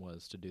Jordan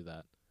was to do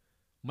that.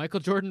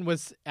 Michael Jordan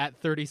was at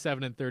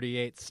 37 and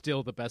 38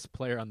 still the best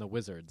player on the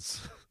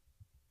Wizards.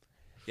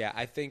 Yeah,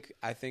 I think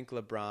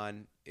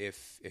LeBron,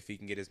 if he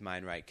can get his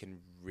mind right, can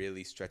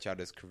really stretch out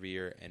his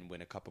career and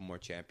win a couple more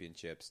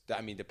championships.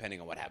 I mean, depending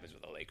on what happens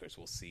with the Lakers,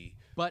 we'll see.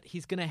 But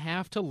he's going to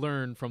have to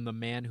learn from the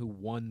man who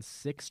won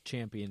 6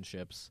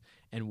 championships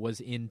and was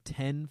in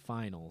 10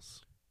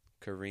 finals.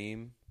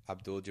 Kareem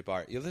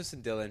Abdul-Jabbar. You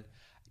listen, Dylan,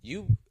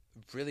 you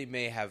really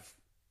may have...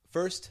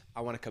 First,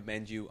 I want to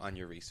commend you on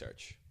your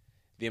research.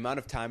 The amount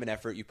of time and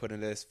effort you put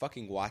into this,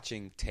 fucking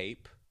watching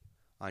tape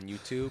on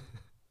YouTube,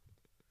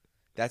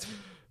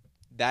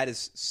 that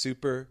is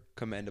super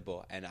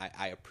commendable, and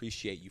I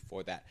appreciate you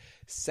for that.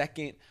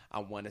 Second, I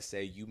want to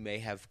say you may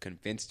have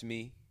convinced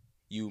me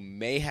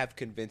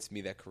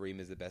that Kareem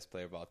is the best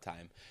player of all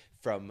time,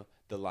 from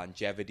the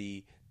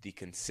longevity, the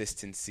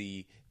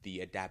consistency, the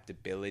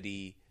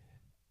adaptability,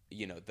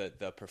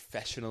 the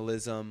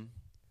professionalism.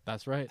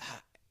 That's right.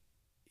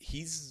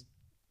 He's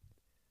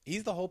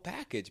the whole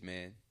package,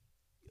 man.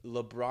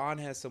 LeBron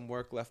has some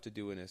work left to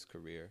do in his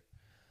career.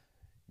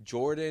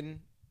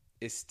 Jordan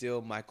is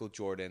still Michael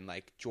Jordan.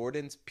 Like,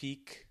 Jordan's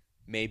peak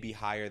may be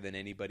higher than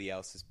anybody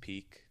else's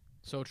peak.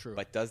 So true.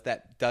 But does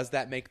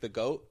that make the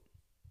GOAT?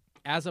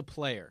 As a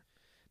player.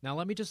 Now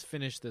let me just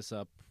finish this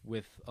up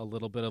with a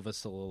little bit of a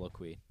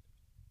soliloquy.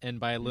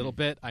 And by a little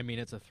bit, I mean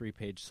it's a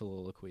 3-page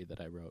soliloquy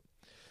that I wrote.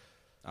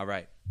 All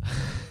right.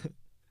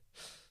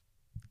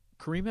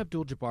 Kareem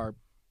Abdul-Jabbar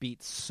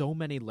beat so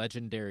many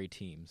legendary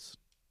teams.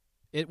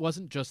 It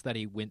wasn't just that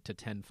he went to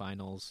 10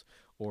 finals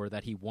or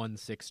that he won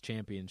 6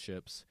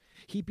 championships.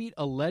 He beat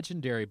a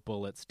legendary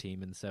Bullets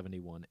team in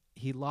 71.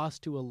 He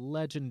lost to a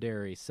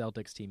legendary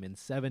Celtics team in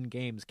 7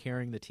 games,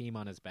 carrying the team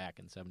on his back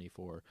in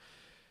 74.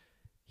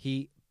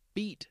 He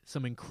beat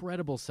some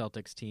incredible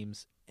Celtics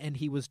teams, and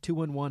he was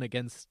 2-1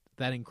 against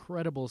that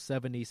incredible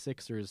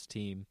 76ers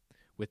team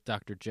with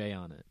Dr. J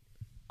on it.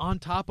 On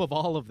top of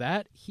all of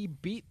that, he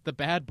beat the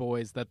bad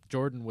boys that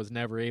Jordan was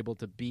never able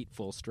to beat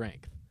full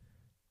strength.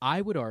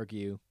 I would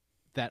argue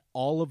that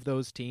all of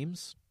those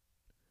teams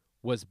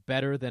was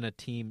better than a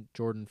team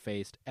Jordan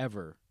faced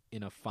ever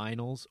in a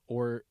finals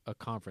or a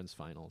conference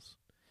finals,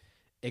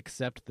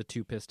 except the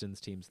 2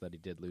 Pistons teams that he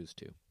did lose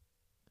to.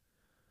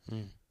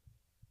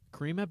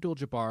 Kareem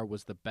Abdul-Jabbar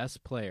was the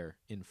best player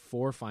in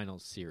 4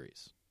 finals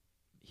series.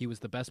 He was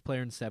the best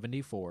player in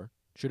 74,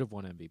 should have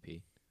won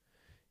MVP.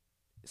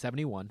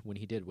 71 when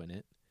he did win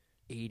it.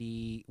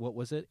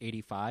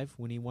 85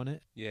 when he won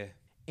it? Yeah.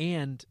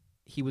 And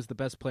he was the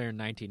best player in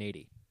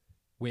 1980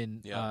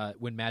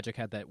 when Magic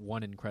had that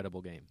one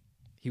incredible game.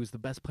 He was the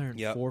best player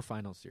in 4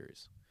 final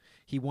series.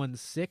 He won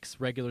 6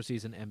 regular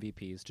season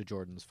MVPs to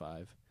Jordan's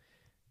 5.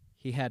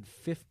 He had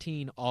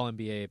 15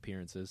 All-NBA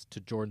appearances to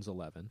Jordan's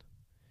 11.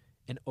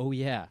 And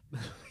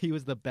he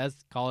was the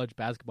best college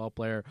basketball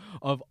player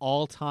of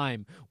all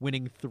time,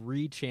 winning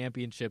 3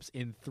 championships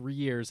in 3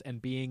 years and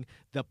being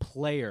the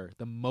player,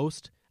 the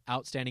most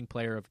outstanding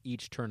player of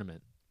each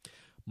tournament.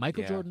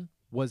 Michael Yeah. Jordan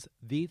was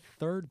the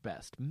third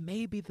best,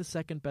 maybe the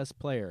second best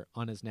player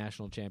on his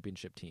national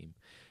championship team.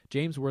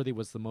 James Worthy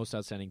was the most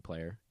outstanding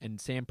player, and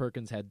Sam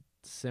Perkins had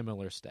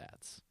similar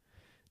stats.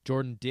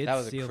 Jordan did That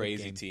was seal a the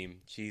crazy game.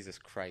 team. Jesus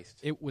Christ.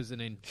 It was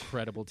an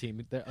incredible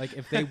team. Like,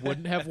 if they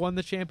wouldn't have won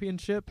the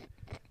championship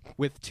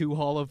with 2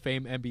 Hall of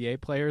Fame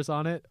NBA players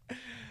on it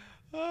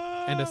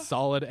and a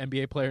solid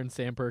NBA player in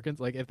Sam Perkins,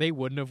 like if they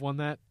wouldn't have won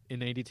that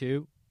in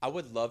 '82, I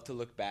would love to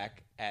look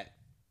back at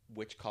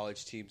which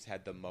college teams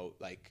had the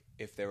most. Like,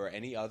 if there were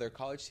any other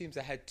college teams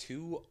that had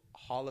 2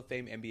 Hall of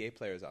Fame NBA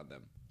players on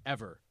them.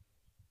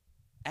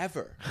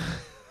 ever.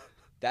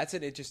 That's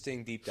an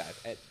interesting deep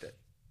dive.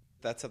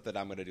 That's something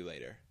I'm going to do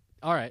later.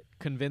 All right,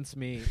 convince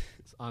me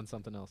on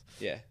something else.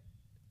 Yeah.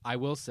 I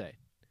will say,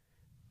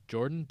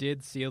 Jordan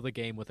did seal the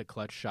game with a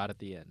clutch shot at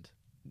the end.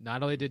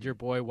 Not only did your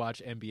boy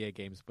watch NBA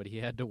games, but he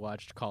had to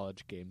watch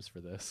college games for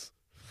this.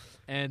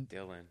 And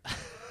Dylan.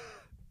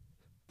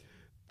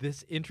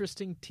 this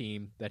interesting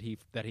team that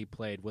he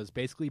played was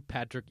basically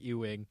Patrick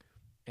Ewing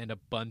and a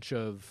bunch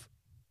of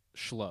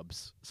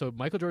schlubs. So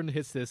Michael Jordan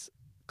hits this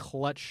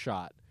clutch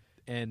shot,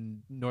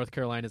 and North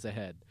Carolina's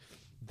ahead.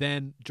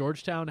 Then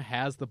Georgetown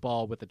has the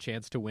ball with a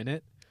chance to win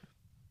it,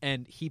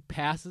 and he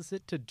passes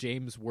it to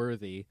James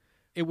Worthy.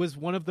 It was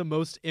one of the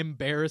most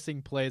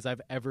embarrassing plays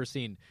I've ever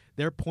seen.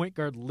 Their point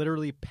guard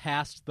literally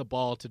passed the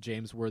ball to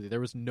James Worthy. There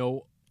was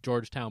no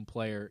Georgetown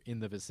player in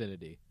the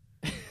vicinity.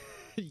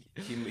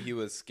 He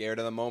was scared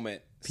of the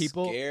moment.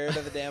 People Scared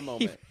of the damn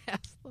moment. He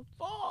passed the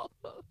ball.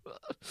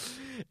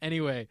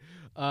 Anyway,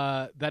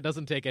 that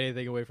doesn't take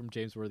anything away from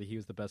James Worthy. He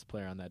was the best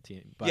player on that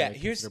team. By Yeah, a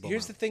here's considerable the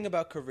amount. thing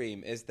about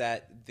Kareem is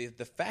that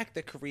the fact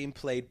that Kareem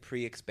played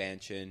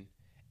pre-expansion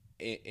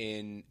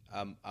in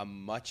a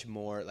much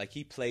more, like,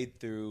 he played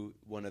through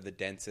one of the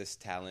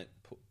densest talent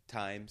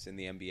times in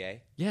the NBA.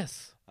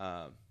 Yes.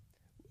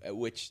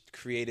 Which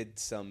created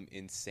some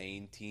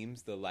insane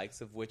teams, the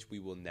likes of which we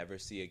will never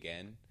see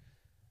again.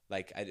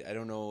 Like, I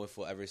don't know if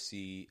we'll ever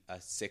see a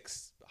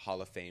 6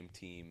 Hall of Fame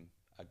team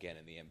again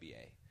in the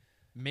NBA.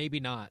 Maybe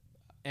not.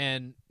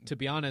 And to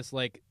be honest,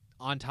 like,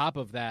 on top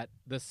of that,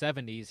 the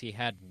 70s, he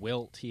had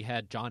Wilt, he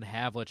had John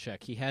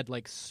Havlicek, he had,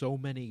 like, so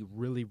many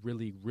really,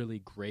 really, really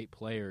great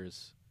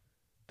players.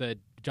 The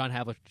John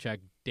Havlicek,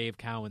 Dave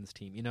Cowan's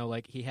team, you know,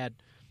 like, he had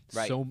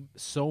Right.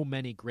 so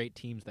many great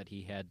teams that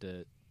he had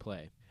to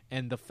play.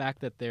 And the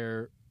fact that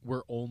there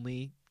were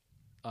only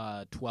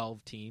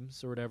 12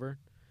 teams or whatever,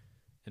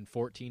 and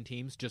 14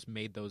 teams just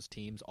made those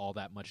teams all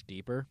that much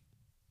deeper.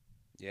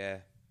 Yeah.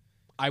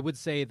 I would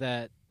say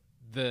that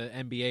the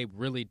NBA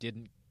really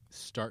didn't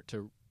start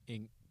to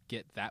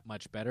get that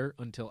much better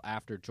until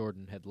after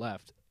Jordan had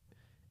left.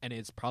 And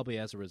it's probably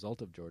as a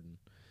result of Jordan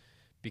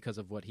because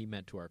of what he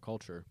meant to our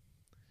culture.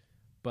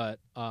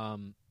 But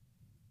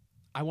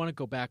I want to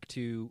go back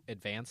to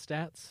advanced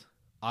stats.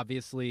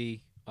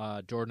 Obviously,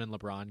 Jordan and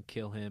LeBron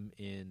kill him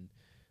in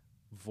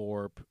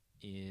VORP,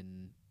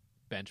 in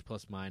bench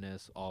plus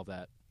minus, all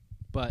that.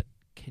 But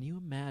can you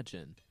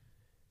imagine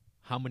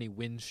how many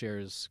win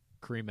shares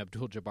Kareem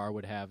Abdul-Jabbar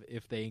would have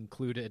if they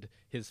included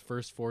his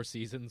first 4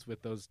 seasons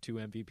with those 2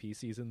 MVP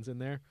seasons in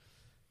there?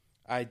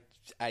 I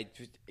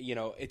you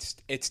know,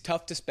 it's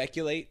tough to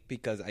speculate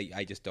because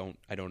I just don't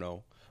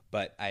know,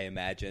 but I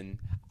imagine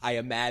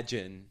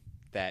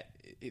that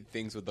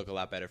things would look a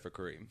lot better for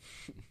Kareem.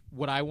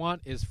 What I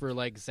want is for,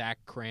 like, Zach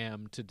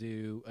Cram to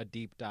do a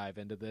deep dive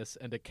into this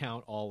and to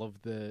count all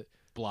of the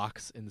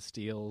blocks and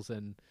steals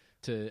and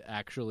to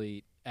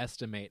actually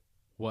estimate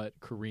what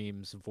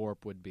Kareem's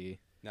VORP would be.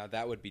 Now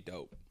that would be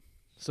dope.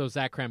 So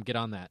Zach Cram, get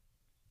on that.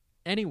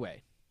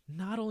 Anyway,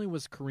 not only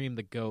was Kareem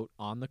the GOAT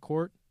on the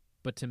court,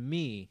 but to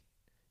me,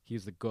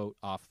 he's the GOAT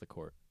off the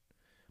court.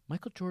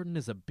 Michael Jordan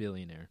is a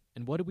billionaire.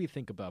 And what do we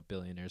think about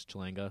billionaires,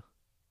 Chalanga?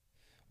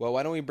 Well,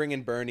 why don't we bring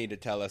in Bernie to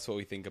tell us what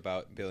we think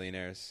about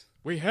billionaires?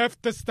 We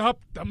have to stop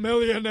the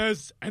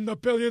millionaires and the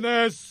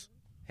billionaires.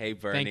 Hey,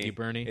 Bernie. Thank you,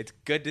 Bernie. It's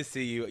good to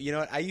see you. You know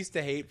what? I used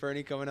to hate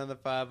Bernie coming on the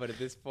pod, but at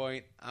this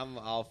point, I'm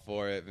all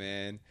for it,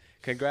 man.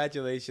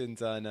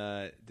 Congratulations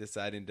on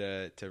deciding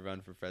to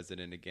run for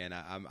president again.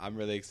 I'm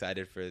really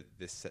excited for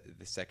this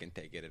the second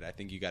take at it. I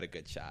think you got a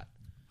good shot.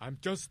 I'm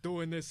just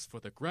doing this for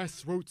the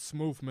grassroots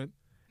movement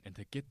and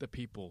to get the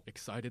people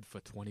excited for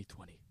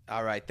 2020.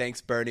 All right.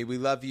 Thanks, Bernie. We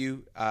love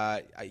you.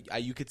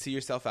 You could see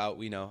yourself out.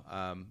 We know.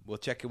 We'll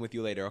check in with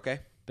you later,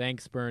 okay?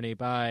 Thanks, Bernie.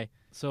 Bye.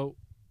 So,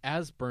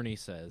 as Bernie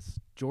says,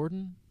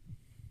 Jordan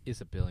is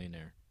a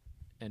billionaire,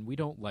 and we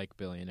don't like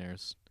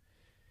billionaires.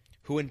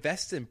 Who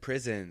invests in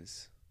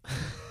prisons,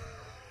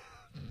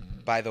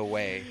 by the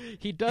way.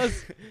 He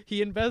does.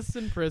 He invests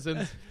in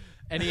prisons,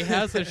 and he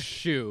has a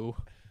shoe.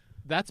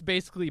 That's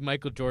basically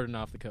Michael Jordan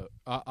off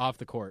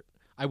the court.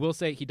 I will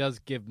say he does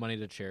give money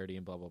to charity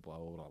and blah, blah, blah,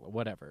 blah, blah,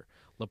 whatever.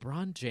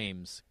 LeBron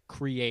James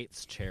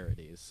creates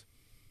charities.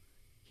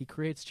 He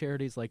creates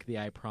charities like the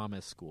I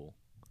Promise School.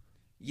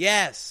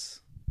 Yes.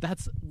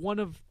 That's one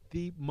of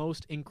the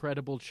most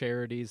incredible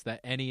charities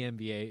that any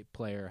NBA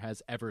player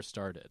has ever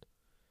started.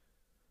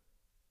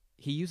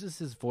 he uses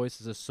his voice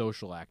as a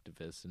social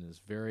activist and is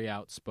very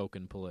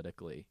outspoken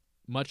politically,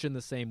 much in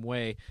the same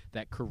way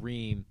that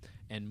Kareem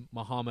and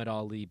Muhammad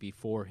Ali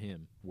before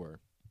him were.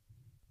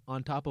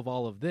 On top of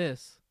all of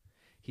this,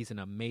 he's an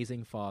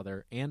amazing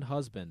father and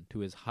husband to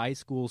his high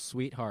school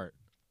sweetheart.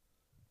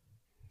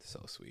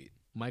 So sweet.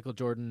 Michael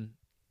Jordan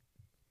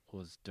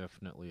was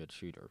definitely a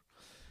cheater.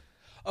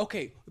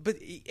 Okay,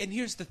 and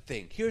here's the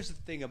thing. Here's the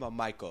thing about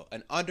Michael.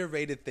 An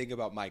underrated thing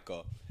about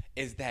Michael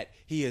is that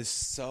he is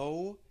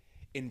so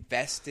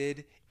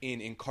invested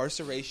in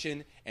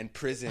incarceration and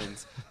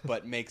prisons,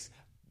 but makes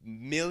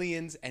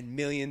millions and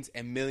millions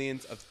and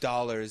millions of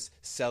dollars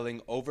selling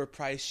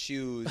overpriced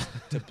shoes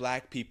to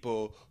black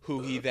people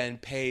who he then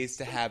pays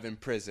to have in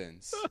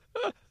prisons.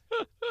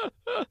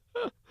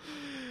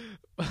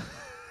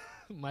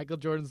 Michael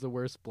Jordan's the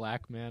worst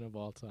black man of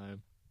all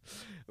time.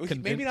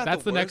 Maybe not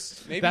that's the next.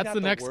 worst. Maybe that's not the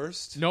the next.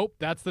 worst. Nope,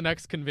 that's the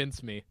next.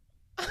 Convince me.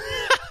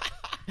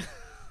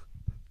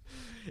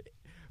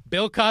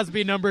 Bill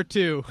Cosby number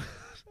 2.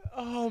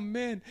 Oh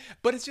man,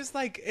 but it's just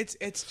like it's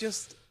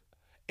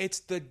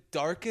the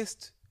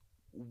darkest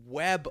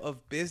web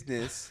of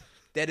business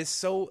that is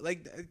so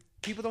like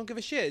people don't give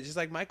a shit. It's just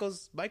like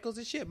Michael's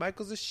a shit.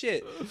 Michael's a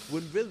shit.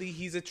 When really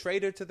he's a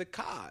traitor to the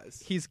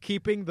cause. He's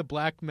keeping the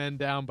black men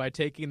down by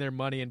taking their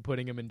money and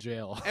putting them in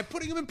jail. And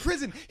putting them in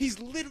prison. He's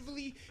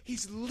literally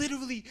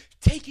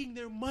taking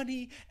their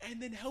money and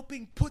then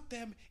helping put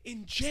them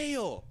in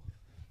jail.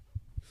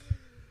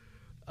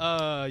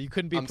 You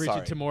couldn't be preaching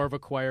sorry. to more of a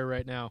choir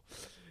right now.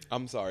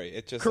 I'm sorry.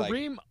 It's just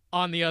Kareem,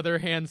 on the other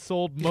hand,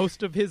 sold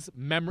most of his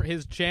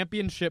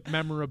championship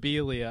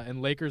memorabilia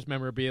and Lakers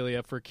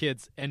memorabilia for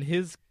kids.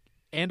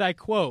 And I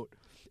quote,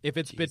 "If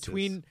it's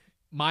between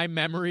my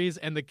memories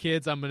and the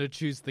kids, I'm going to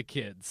choose the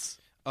kids."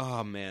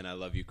 Oh man, I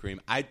love you, Kareem.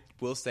 I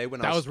will say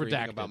when I That was was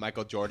screaming redacted. about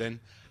Michael Jordan,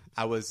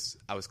 I was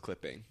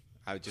clipping.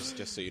 I was just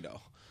so you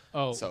know.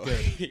 Oh, So-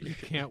 good.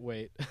 Can't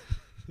wait.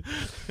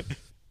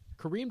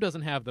 Kareem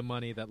doesn't have the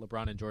money that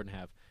LeBron and Jordan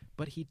have,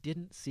 but he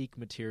didn't seek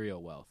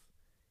material wealth.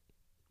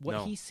 What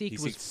No, he sought he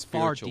was seeks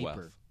far spiritual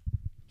deeper. wealth.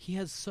 He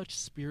has such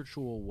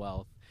spiritual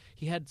wealth.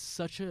 He had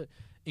such an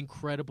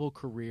incredible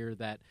career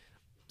that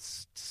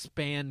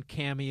spanned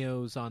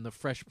cameos on The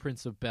Fresh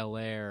Prince of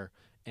Bel-Air.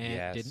 And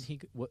Yes. didn't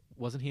he?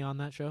 Wasn't he on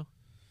that show?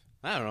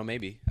 I don't know.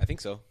 Maybe. I think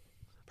so.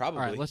 Probably.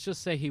 All right, let's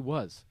just say he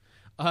was.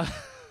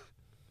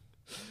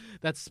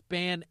 That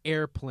span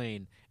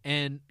Airplane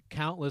and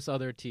countless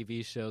other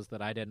TV shows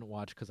that I didn't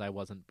watch because I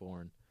wasn't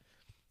born.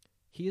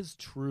 He is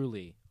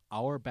truly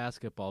our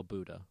basketball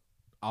Buddha,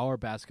 our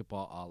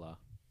basketball Allah,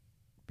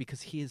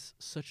 because he is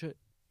such a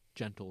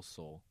gentle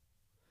soul.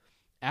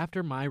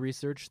 After my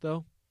research,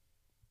 though,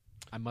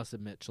 I must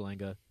admit,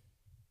 Chalenga,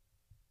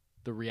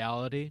 the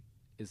reality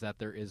is that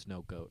there is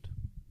no GOAT.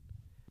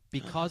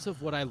 Because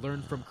of what I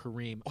learned from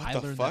Kareem, What I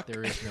the learned fuck? that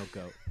there is no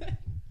GOAT.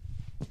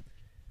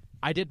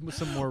 I did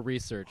some more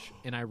research,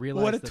 and I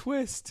realized What a that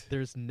twist.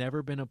 there's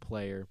never been a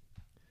player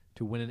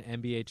to win an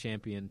NBA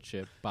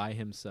championship by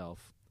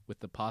himself, with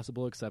the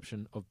possible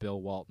exception of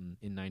Bill Walton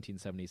in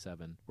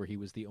 1977, where he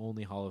was the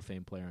only Hall of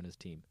Fame player on his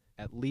team,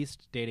 at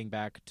least dating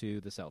back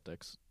to the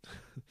Celtics.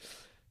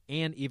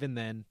 And even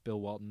then,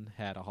 Bill Walton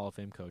had a Hall of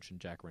Fame coach in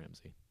Jack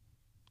Ramsey.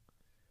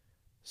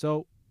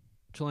 So,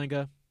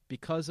 Chalenga,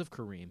 because of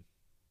Kareem,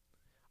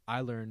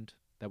 I learned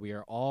that we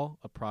are all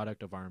a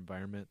product of our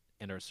environment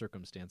and our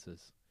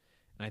circumstances.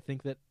 And I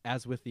think that,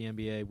 as with the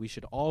NBA, we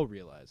should all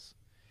realize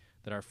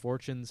that our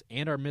fortunes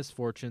and our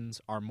misfortunes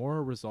are more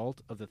a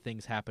result of the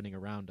things happening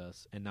around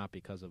us and not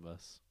because of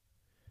us.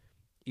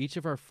 Each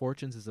of our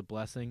fortunes is a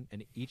blessing,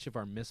 and each of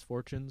our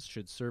misfortunes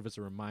should serve as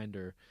a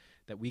reminder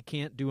that we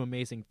can't do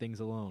amazing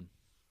things alone.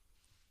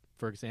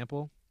 For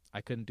example,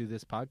 I couldn't do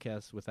this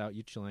podcast without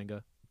you,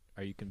 Chalenga.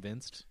 Are you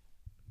convinced?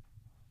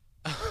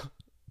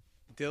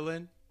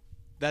 Dylan,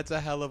 that's a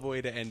hell of a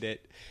way to end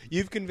it.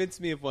 You've convinced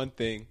me of one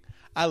thing.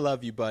 I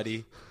love you,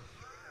 buddy.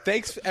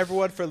 Thanks,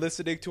 everyone, for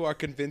listening to our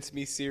Convince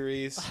Me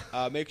series.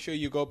 Make sure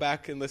you go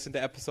back and listen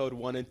to episode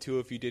 1 and 2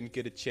 if you didn't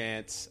get a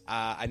chance.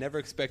 I never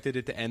expected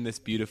it to end this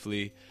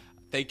beautifully.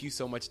 Thank you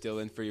so much,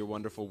 Dylan, for your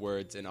wonderful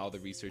words and all the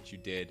research you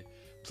did.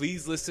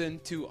 Please listen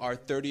to our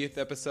 30th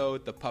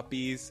episode, The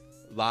Puppies,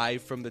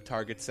 live from the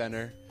Target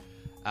Center.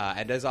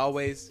 And as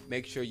always,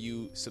 make sure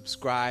you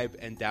subscribe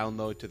and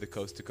download to the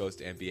Coast to Coast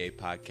NBA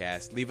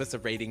podcast. Leave us a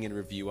rating and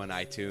review on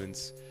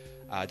iTunes.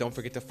 Don't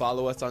forget to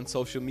follow us on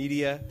social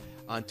media,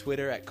 on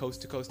Twitter at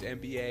Coast to Coast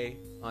NBA,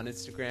 on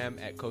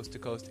Instagram at Coast to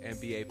Coast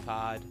NBA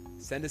Pod.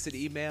 Send us an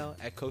email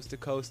at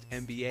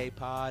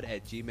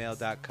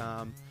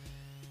coasttocoastnbapod@gmail.com.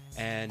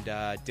 And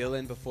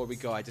Dylan, before we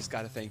go, I just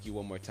got to thank you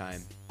one more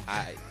time.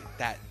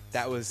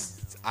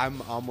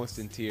 I'm almost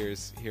in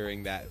tears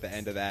hearing the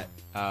end of that.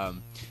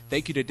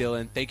 Thank you to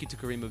Dylan. Thank you to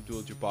Kareem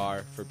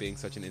Abdul-Jabbar for being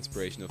such an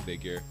inspirational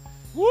figure.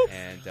 Woo!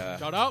 And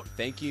Shout out.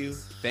 Thank you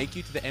to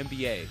the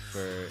NBA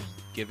for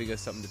giving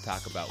us something to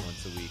talk about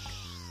once a week.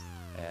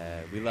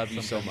 We love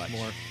you Sometimes so much.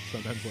 more,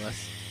 sometimes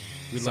less.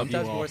 We Sometimes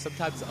love you all. more,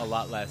 sometimes a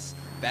lot less.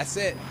 That's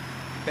it.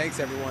 Thanks,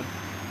 everyone.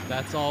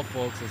 That's all,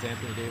 folks, as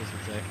Anthony Davis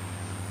would say.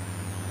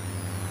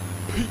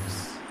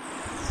 Peace.